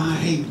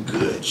my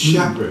good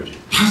shepherd.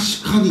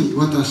 確かに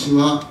私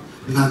は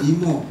何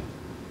も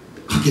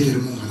欠けてる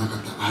ものがなか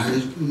った。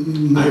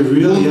I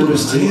really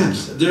understand.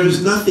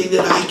 There's nothing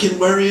that I can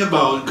worry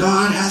about.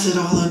 God has it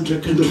all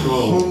under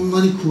ほ control. ん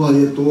まにクワイエ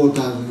ットウォー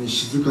ターズに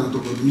静かなと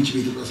ころに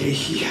導いてください。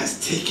 He has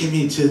taken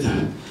me to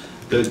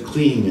the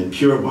clean and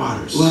pure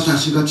waters.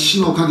 私が地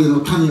の影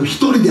の谷を一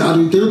人で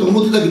歩いてると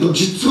思ってたけど、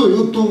実を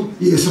言うと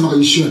イエス様が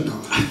一緒やった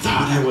わ。 I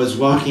thought I was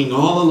walking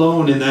all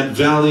alone in that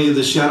valley of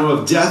the shadow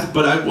of death,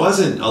 but I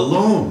wasn't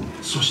alone.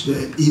 そし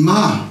て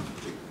今、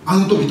あ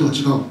の時とは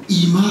違う。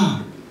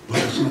今、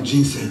私の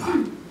人生が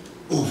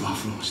オーバー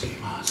フローしてい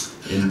ます。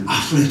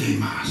溢れてい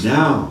ます。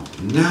 Now,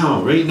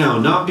 right now,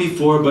 not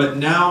before, but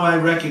now I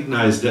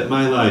recognize that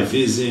my life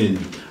is in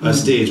a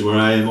stage where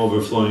I am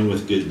overflowing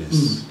with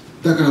goodness.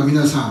 だから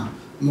皆さ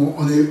ん、も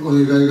うお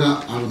願い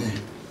があるね。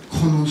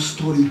このス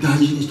トーリー大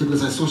事にしてくだ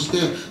さい。そして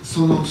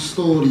そのス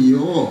トーリ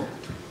ーを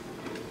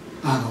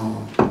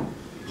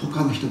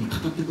他の人に語っ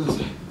てくださ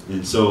い。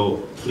 And so,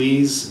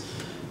 please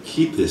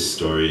keep this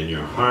story in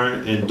your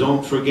heart and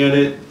don't forget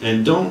it,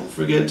 and don't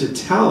forget to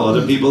tell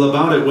other people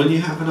about it when you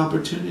have an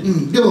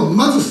opportunity. でも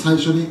まず最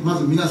初に、ま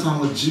ず皆さ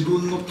んは自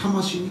分の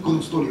魂にこ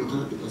のストーリーを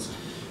語ってください。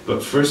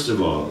 But first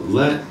of all,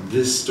 let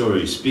this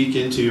story speak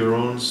into your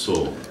own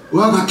soul.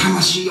 我が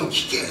魂を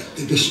聞け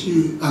って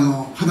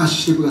話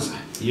してくださ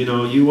い。 You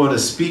know, you want to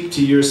speak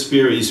to your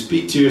spirit, you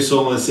speak to your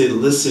soul and say,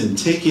 listen,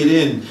 take it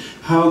in,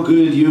 how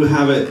good you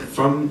have it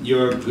from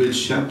your good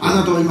shepherd. あ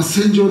なたは今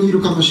戦場にい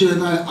るかもしれ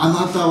ない。あ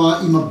なた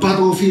は今バ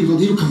トルフィールド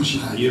にいるかもし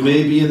れない。 You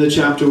may be in the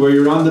chapter where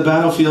you're on the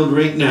battlefield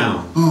right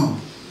now.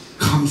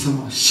 神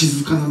様は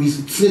静かな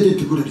水に連れ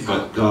て行ってくれるよ。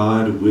 But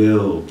God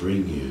will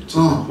bring you to the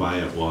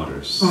quiet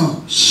waters.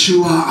 主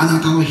はあな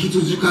たの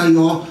羊飼い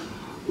を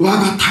我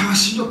が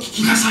魂を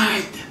聞きなさ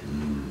いって。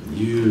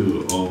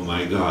 You, oh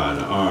my God,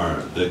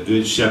 are the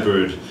good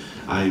shepherd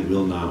I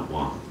will not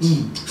want.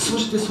 そ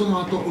してそ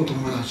の後お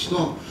友達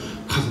と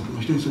家族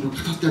の人にそれを語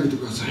ってあげて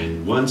ください。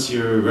 And once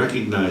you're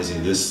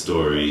recognizing this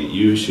story,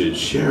 you should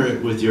share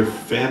it with your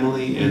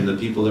family and the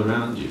people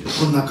around you.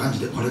 こんな感じ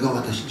でこれが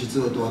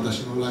実は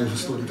私のライフ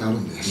ストーリーがある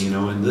んです。 You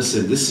know, and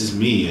listen, this is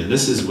me, and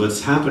this is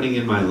what's happening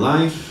in my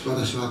life.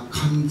 私は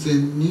完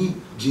全に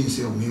人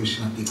生を見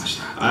失っていまし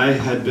た。 I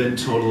had been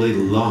totally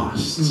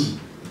lost.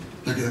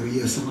 だけどイ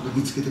エス様が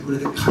見つけてくれ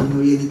て神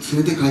の家に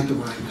連れて帰って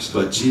もらいました。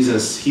 But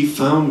Jesus, He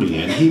found me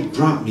and He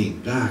brought me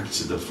back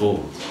to the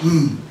fold.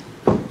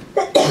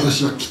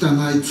 私は汚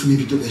い罪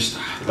人でし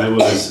た。 I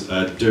was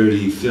a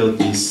dirty,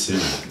 filthy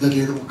sinner. だ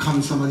けれども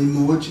神様に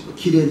もう一度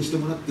きれいにして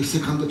もらってセ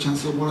カンドチャン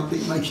スをもらって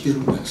今生きている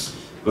んで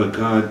す。 But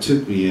God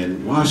took me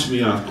and washed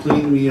me off,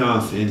 cleaned me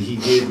off, and He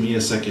gave me a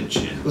second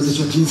chance. 私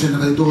は人生の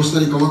中でどうした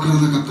らいいか分から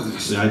なかったで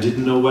す。 I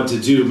didn't know what to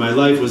do. My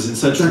life was in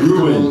such だけど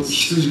ruins.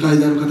 羊飼い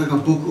である方が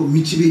僕を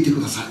導いてく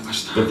ださいま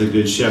した。 But the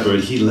Good Shepherd,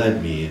 He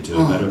led me into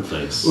a better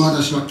place.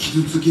 私は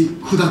傷つき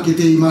砕け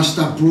ていまし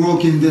た。ブロー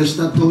ケンでし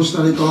た。どうし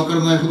たらいいか分か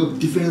らないほど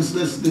ディフェンス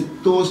レスで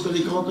どうしたらい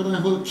いか分からな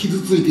いほど傷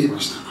ついてい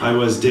ました。 I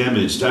was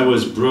damaged. I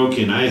was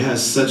broken. I had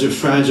such a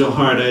fragile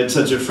heart. I had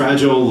such a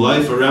fragile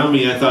life around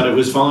me. I thought it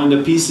was falling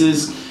to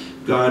pieces.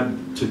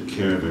 God took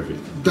care of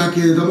everything. だ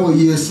けれども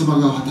イエス様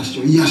が私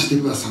を癒し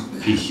てくださっ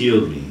て、He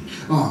healed me.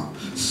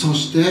 そ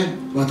して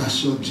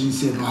私を人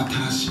生の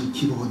新しい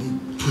希望に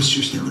プッシ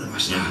ュしてくれま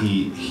した。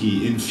 He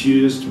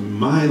infused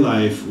my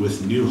life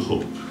with new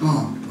hope.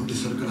 で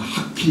それから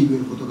はっきり言え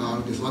ることがあ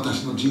るんです。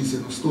私の人生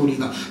のストーリー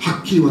がは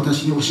っきり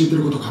私に教えてい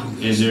ることがあるん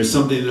です。 And there's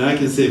something that I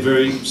can say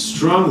very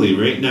strongly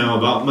right now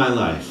about my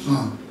life.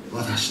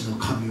 私の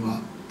神は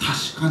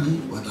確か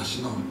に私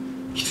の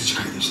羊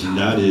飼いでした。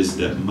 And that is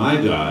that my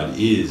God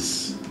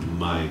is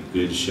my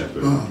good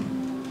shepherd.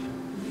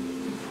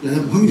 いやで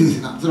も、ふみ先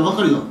生な、それ分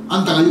かるよ。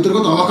あんたが言ってる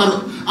ことは分か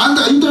る。あん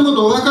たが言ってるこ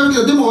とは分かるけ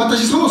ど、でも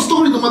私、そのスト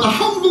ーリーのまだ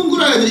半分ぐ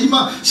らいで、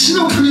今、死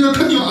の神の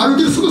谷を歩い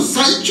てるその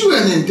最中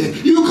やねんって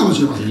言うかも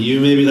しれません。And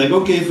you may be like,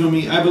 okay,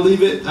 Fumi, I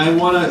believe it. I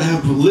want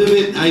to live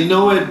it. I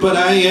know it. But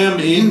I am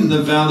in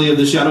the valley of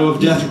the shadow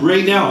of death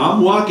right now.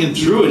 I'm walking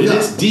through it, and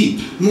it's deep.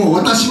 もう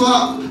私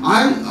は、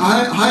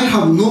I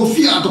have no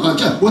fear とか、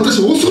じゃあ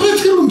私、恐れ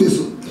てるんで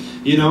す。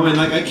You know, and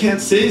like I can't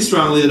say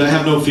strongly that I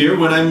have no fear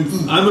when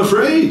I'm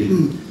afraid.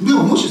 で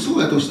ももしそう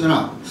やとした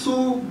ら、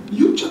そう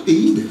言っちゃって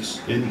いいんで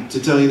す。And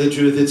to tell you the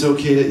truth, it's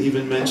okay to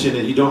even mention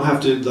it. You don't have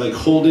to like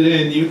hold it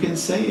in. You can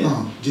say it.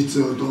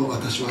 実を言うと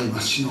私は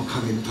今死の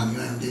影の谷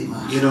を歩んでい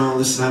ます。You know,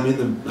 listen,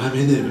 I'm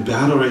in the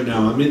battle right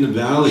now. I'm in the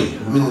valley.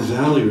 I'm in the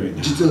valley right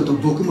now. 実を言うと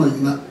僕も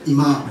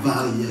今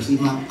バーリーです。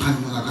今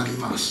谷の中にい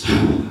ます。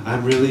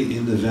I'm really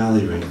in the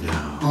valley right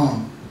now.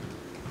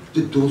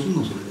 でどうすん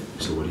のそれで？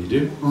 So what do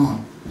you do?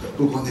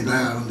 僕は願い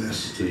があるんで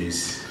す。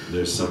 Please,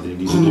 there's something you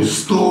need こ to の do.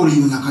 ストーリ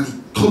ーの中に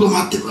とど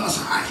まってくだ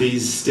さい。 Please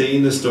stay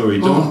in the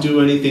story. Don't do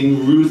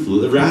anything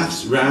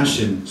ruthless,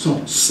 rash, and そう。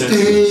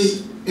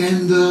 senseless. Stay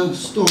in the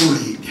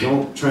story.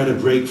 Don't try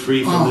to break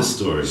free from the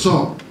story.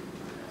 そ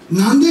う。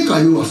なんでか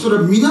言うわ。それ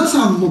は皆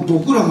さんも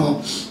僕ら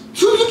も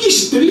続き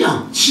知ってるや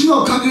ん。死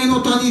の影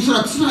の谷それ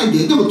は辛い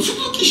で。でも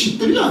続き知っ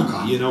てるやん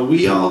か。You know,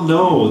 we all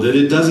know that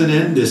it doesn't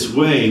end this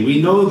way.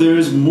 We know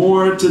there's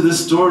more to the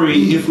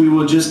story if we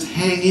will just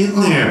hang in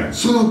there.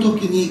 その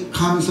時に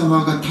神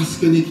様が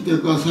助けに来て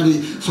くださり、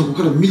そこ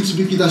から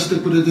導き出して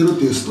くれてるっ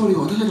ていうストーリー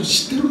を私たちは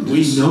知ってるん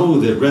です。 We know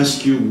that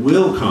rescue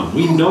will come.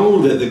 We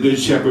know that the Good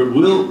Shepherd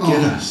will get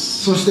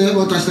us. そして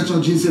私たち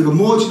の人生が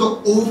もう一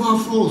度オーバー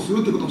フローす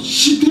るということを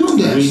知ってるん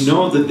です。 We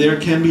know that there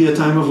can be a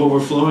time of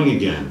overflowing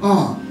again.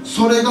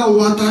 それが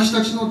私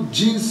たちの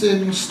人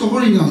生のスト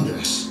ーリーなん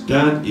です。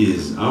 That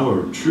is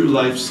our true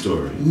life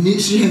story.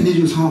 詩編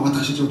23は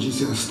私たちの人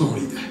生のストー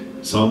リーで。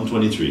Psalm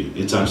 23,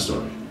 it's our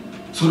story.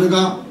 それ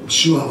が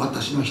主は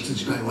私の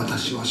羊飼い、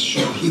私は主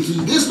の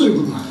羊ですとい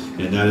うことなん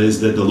です。 And that is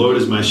that the Lord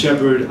is my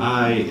shepherd,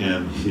 I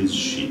am his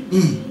sheep.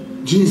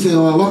 人生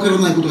は分から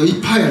ないことがいっ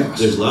ぱいありま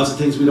す。 There's lots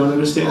of things we don't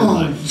understand in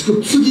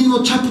life. 次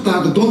のチャプタ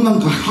ーがどんなん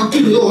かはっき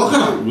りよう分か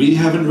らん。 We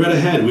haven't read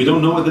ahead. We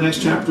don't know what the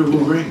next chapter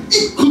will bring.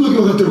 一個だけ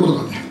分かってること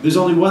がね。 There's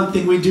only one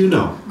thing we do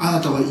know. あな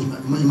たは今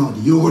ま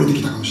で汚れて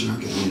きたかもしれん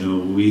けど。 You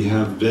know, we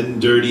have been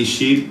dirty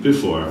sheep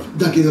before.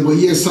 だけれども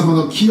イエス様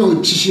の清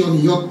い血潮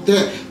によって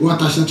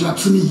私たちは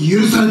罪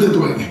許されていると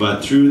ころだね。 But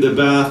through the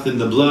bath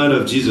and the blood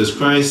of Jesus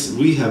Christ,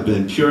 we have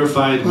been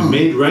purified and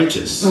made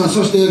righteous.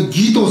 そして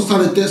義とさ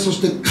れて、そし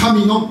て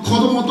神の子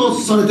供と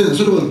されて、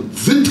それは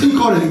絶対に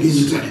変わらない現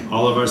実やね。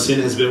 All of our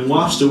sin has been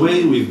washed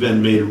away. We've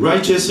been made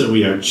righteous, and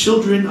we are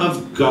children of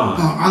God.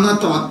 あな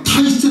たは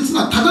大切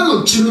な、ただ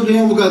のチルドレ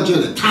ンオブガッドじゃ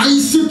ない、大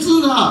切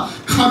な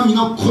神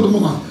の子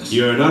供なんです。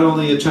 You are not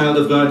only a child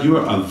of God, you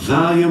are a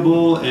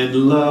valuable and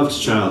loved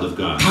child of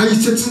God. 大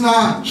切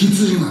な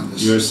羊なんで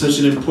す。 You are such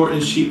an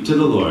important sheep to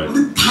the Lord. で、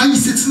大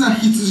切な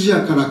羊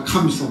やから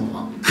神様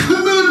は必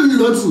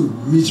ず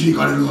導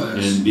かれるの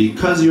です。 And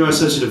because you are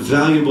such a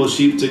valuable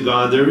sheep to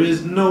God, there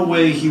is no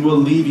way He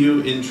will leave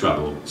you in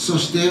trouble. そ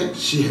して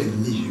詩編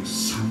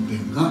23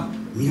編が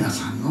皆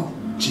さんの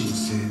人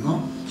生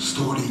のス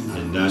トーリーにな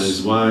る And ん that で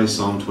is す。 why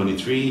Psalm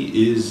 23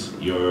 is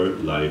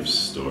your life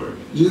story.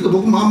 実は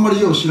僕もあんま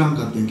りよう知らん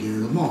かったんけれ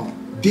ども、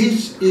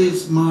This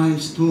is my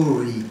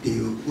story ってい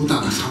う歌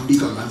が賛美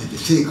歌があんねんて、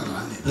聖歌が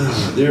あんねん。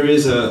There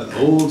is an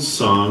old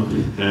song.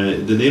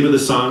 The name of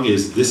the song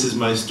is "This Is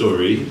My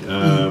Story."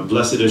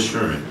 Blessed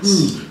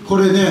Assurance. こ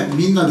れね、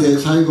みんなで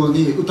最後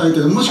に歌いた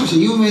い。もしかし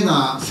て有名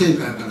な聖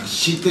歌やから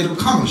知ってる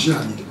かもしれ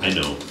ないけど。 I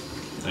know.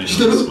 I know 知っ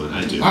てる？ this one.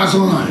 I do. あ、そ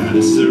うなんや。 This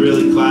is a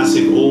really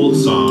classic old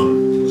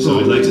song. So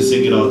I'd like to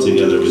sing it all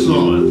together with you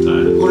one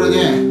time. これ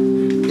ね、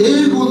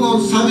英語の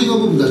サビの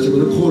部分出してく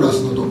れ、コーラス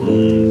のところ。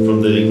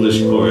From the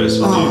English chorus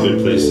would be a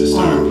good place to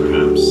start,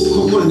 perhaps.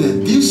 これね、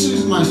This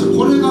is my story。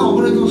これが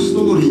俺のス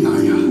トーリーな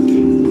んやって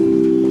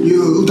い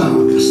う歌な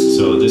んで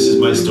す。 So this is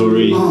my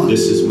story.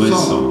 This is my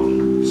song.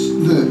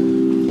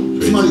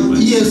 で、つま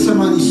りイエス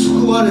様に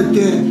救われ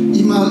て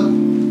今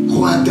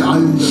こうやって歩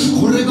んでる。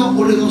これが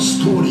俺の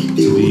ストーリーっ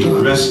ていう歌な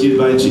んです。 Rescued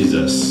by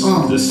Jesus.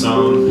 This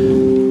song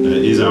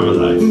is our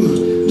life.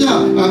 じゃ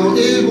あ、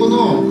英語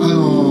の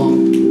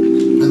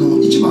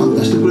1番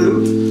出してくれ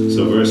る？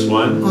 So verse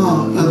 1.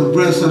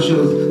 Blessed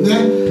Assurance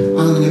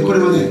ね、これ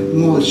はね、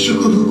もう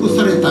祝福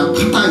された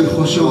固い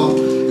保証。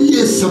イ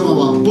エス様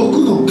は僕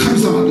の神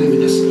様という意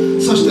味で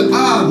す。そして、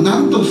な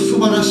んと素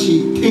晴らし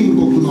い天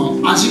国の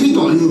味見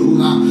というふう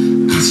な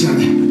証や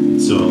ね。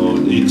 So,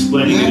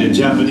 explaining it in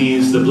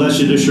Japanese, the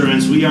blessed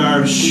assurance, we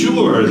are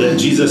sure that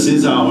Jesus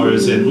is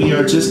ours, and we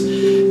are just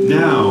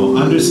now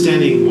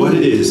understanding what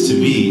it is to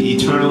be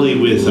eternally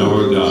with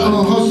our God.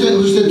 そ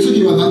して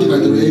次は何て書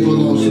いてる？英語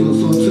のその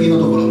次の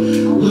ところ。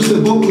そして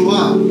僕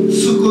は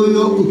救い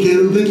を受け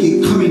るべ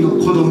き神の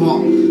子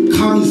供、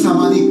神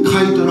様に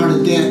買い取られ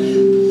て、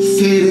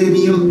聖霊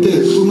によって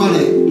生ま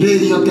れ、霊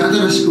によって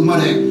新しく生ま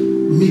れ、御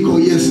子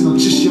イエスの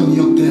血潮に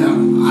よって洗い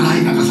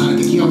流され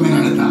て清めら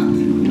れた。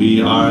 We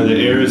are the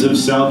heirs of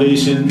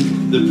salvation,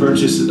 the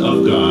purchase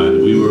of God.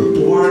 We were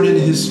born in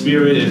His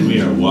Spirit and we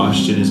are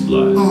washed in His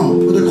blood.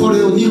 でこ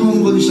れを日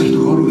本語にした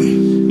人がおるね。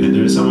 And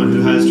there is someone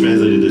who has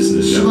translated this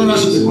in the 素晴ら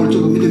しい。 Japanese. これち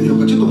ょっと見てみよう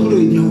か。ちょっと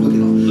古い日本語だけ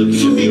ど、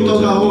罪と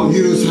がを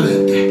許さ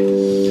れて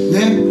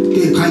ねっ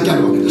て書いてあ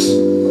るわけです。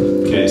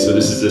 Okay, so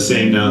this is the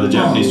same now, the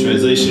Japanese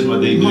translation.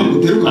 What they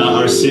do,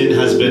 our sin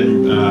has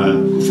been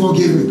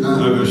forgiven.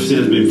 Our sin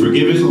has been そう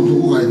forgiven. こ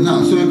こがいる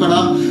な。それか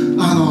ら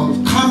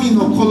神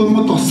の子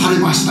供とされ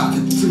ましたって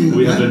罪の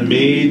We have ね。 been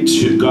made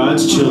to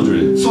God's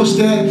children. そし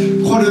て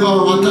これ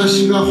は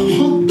私が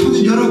本当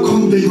に喜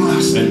んでいま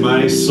す。 And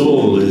my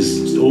soul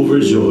is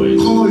overjoyed.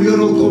 この喜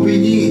び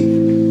に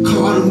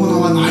変わるも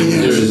のはないで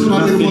There す。 is 比べ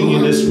る nothing も in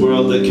のは。 this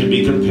world that can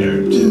be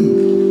compared.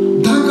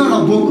 だか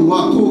ら僕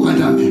はこう書い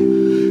てあるね。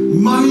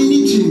毎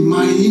日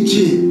毎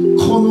日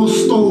この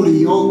ストー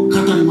リーを語り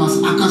ま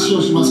す。証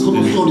をします。こ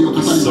のストーリーを語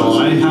ります。 So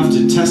I have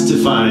to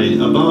testify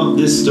about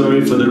this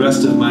story for the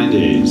rest of my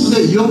days.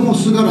 で、夜も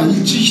すがら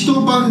一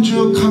晩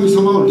中神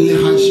様を礼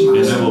拝しま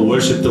And す。 I will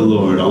worship the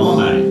Lord all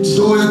night.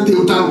 どうやって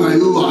歌うか言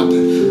うわって。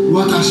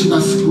私が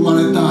救わ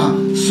れた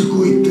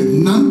救いって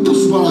なんと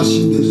素晴ら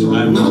しいんでしょう。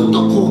 I なん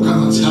と高価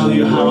なんでしょ tell う。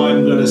 you how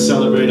I'm going to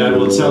celebrate. I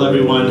will tell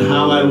everyone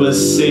how I was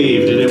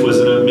saved, and it was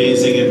an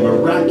amazing and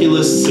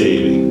miraculous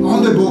saving. ほ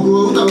んで僕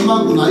は歌う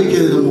まくないけ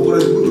れどもこれ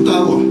歌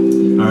うわ。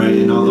 All right,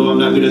 and although I'm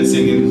not good at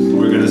singing,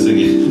 we're going to sing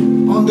it.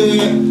 ほんで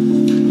やっ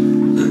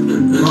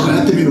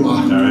てみる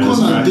わ。 Alright, こん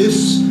なん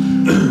let's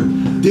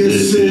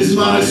This is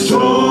my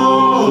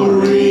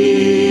story.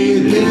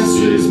 This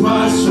is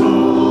my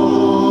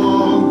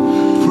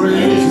song.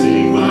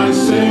 Praising my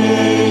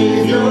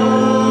Savior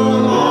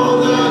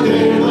all the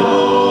day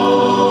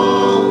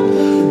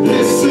long.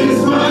 This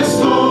is my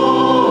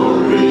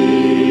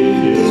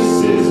story.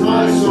 This is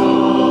my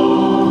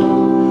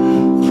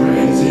song.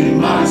 Praising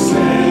my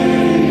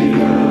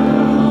Savior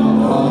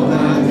all the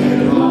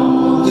day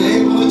long. で、英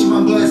語の一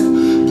番blessed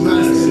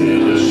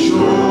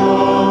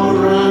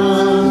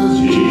assurance,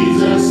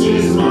 Jesus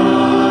is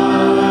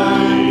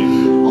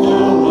mine.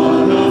 Oh,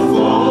 what a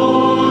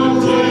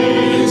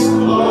foretaste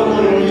of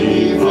the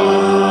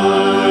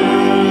divine.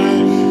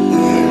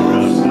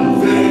 There is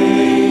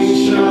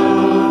salvation,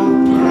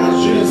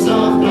 purchase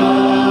of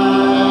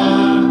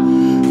God,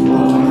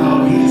 born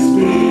of His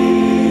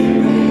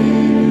Spirit,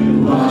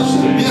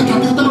 washed in.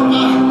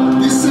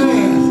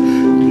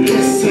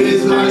 This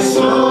is my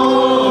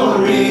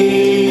story.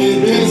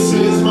 This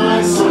is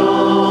my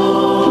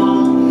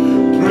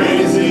song,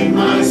 praising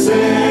my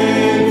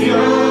Savior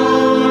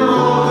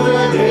all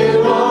the day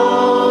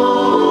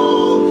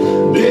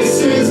long.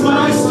 This is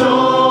my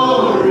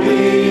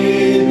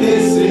story.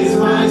 This is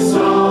my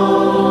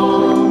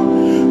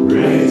song,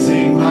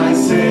 praising my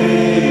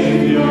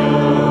Savior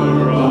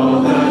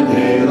all the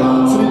day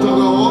long.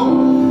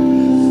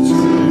 罪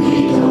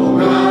と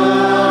が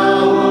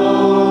を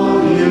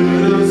許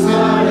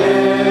され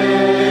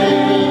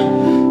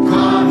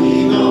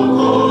神の子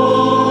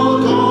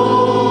と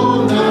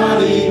な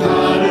りた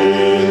る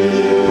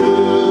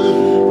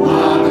我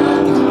が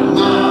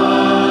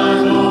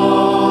玉の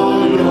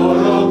喜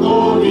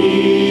び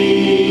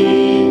比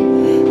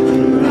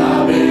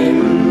べる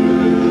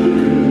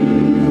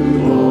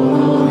も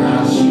のな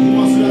し日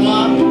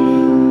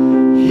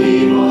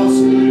も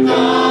すが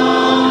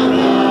ら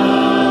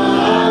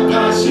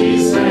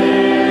証せ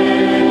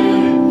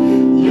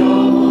世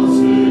もす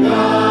が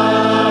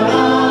ら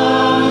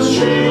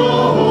主を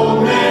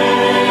褒め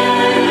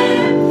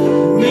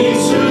御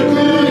救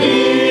い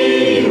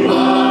は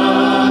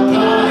絶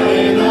え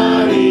な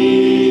り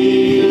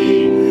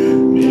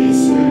御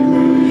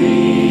救い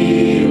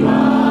は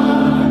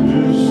許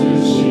し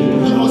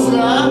日も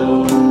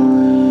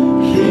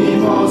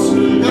す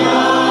がら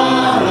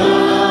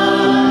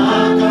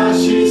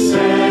証せ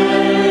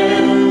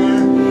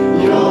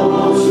世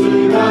もす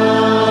が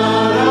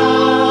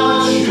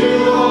ら主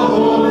を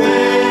褒め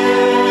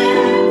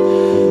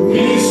御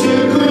救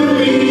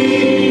い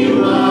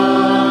は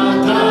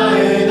絶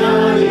え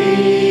なり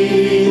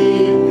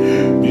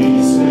御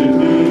救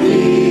い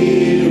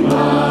は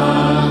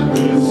許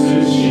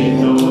し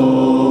と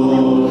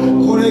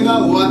これが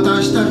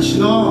私たち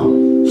の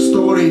ス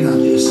トーリーな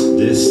んです。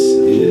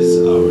 This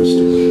is our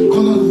story.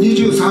 この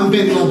23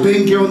編の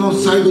勉強の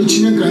最後1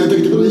年間やって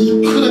きたけど一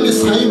個だけ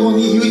最後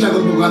に言いたいこ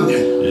とがあるん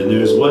で And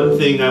there's one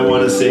thing I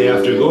want to say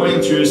after going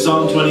through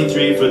Psalm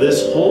 23 for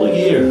this whole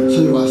year.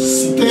 それは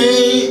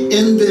Stay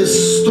in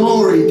this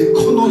story で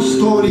このス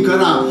トーリーか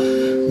ら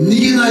逃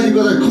げないでく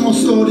ださい。この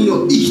ストーリー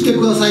を生きて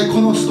ください。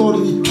このスト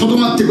ーリーにとど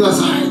まってくだ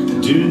さい。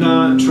Do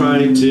not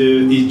try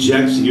to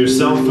eject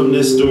yourself from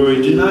this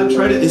story. Do not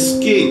try to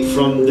escape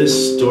from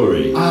this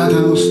story. あな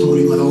たのストー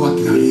リーまだ終わっ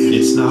てない。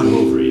 It's not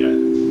over yet.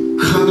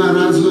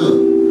 必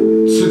ず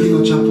次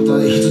のチャプタ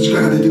ーで羊飼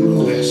いが出てくる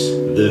のです。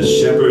 The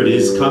shepherd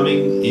is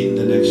coming in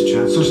the next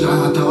chapter. そしてあ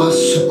なたは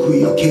救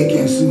いを経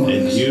験するの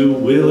And です。 you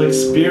will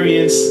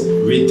experience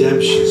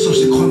redemption. そ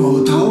してこ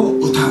の歌を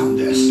歌うん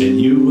です。 And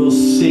you will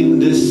sing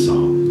this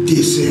song.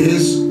 This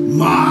is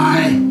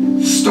my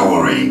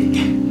story.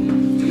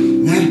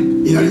 ね、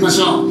祈りまし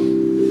ょう。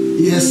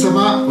イエス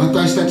様、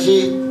私た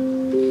ち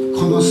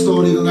このス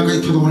トーリーの中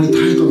にとどまりた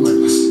いと思い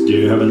ます。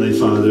 Dear Heavenly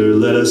Father,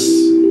 let us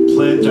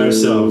plant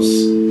ourselves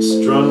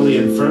strongly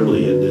and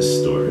firmly in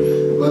this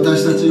story.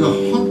 私たちは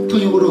本当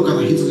に愚か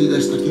な羊で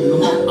したけれど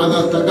も、あ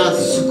なたが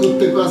救っ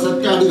てくださ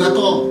ってありが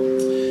とう。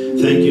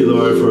 Thank you,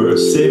 Lord, for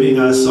saving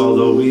us,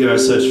 although we are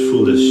such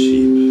foolish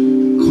sheep.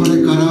 こ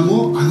れから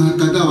もあな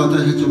たが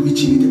私たちを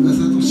導いてくだ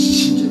さると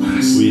信じ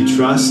ます。 We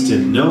trust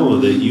and know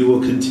that you will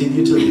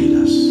continue to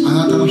lead us.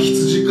 あなたの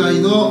羊飼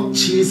いの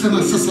小さな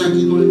捧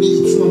ぎ声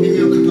にいつも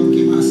耳を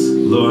傾けます。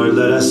 Lord,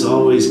 let us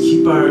always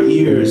keep our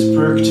ears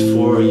perked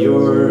for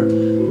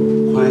your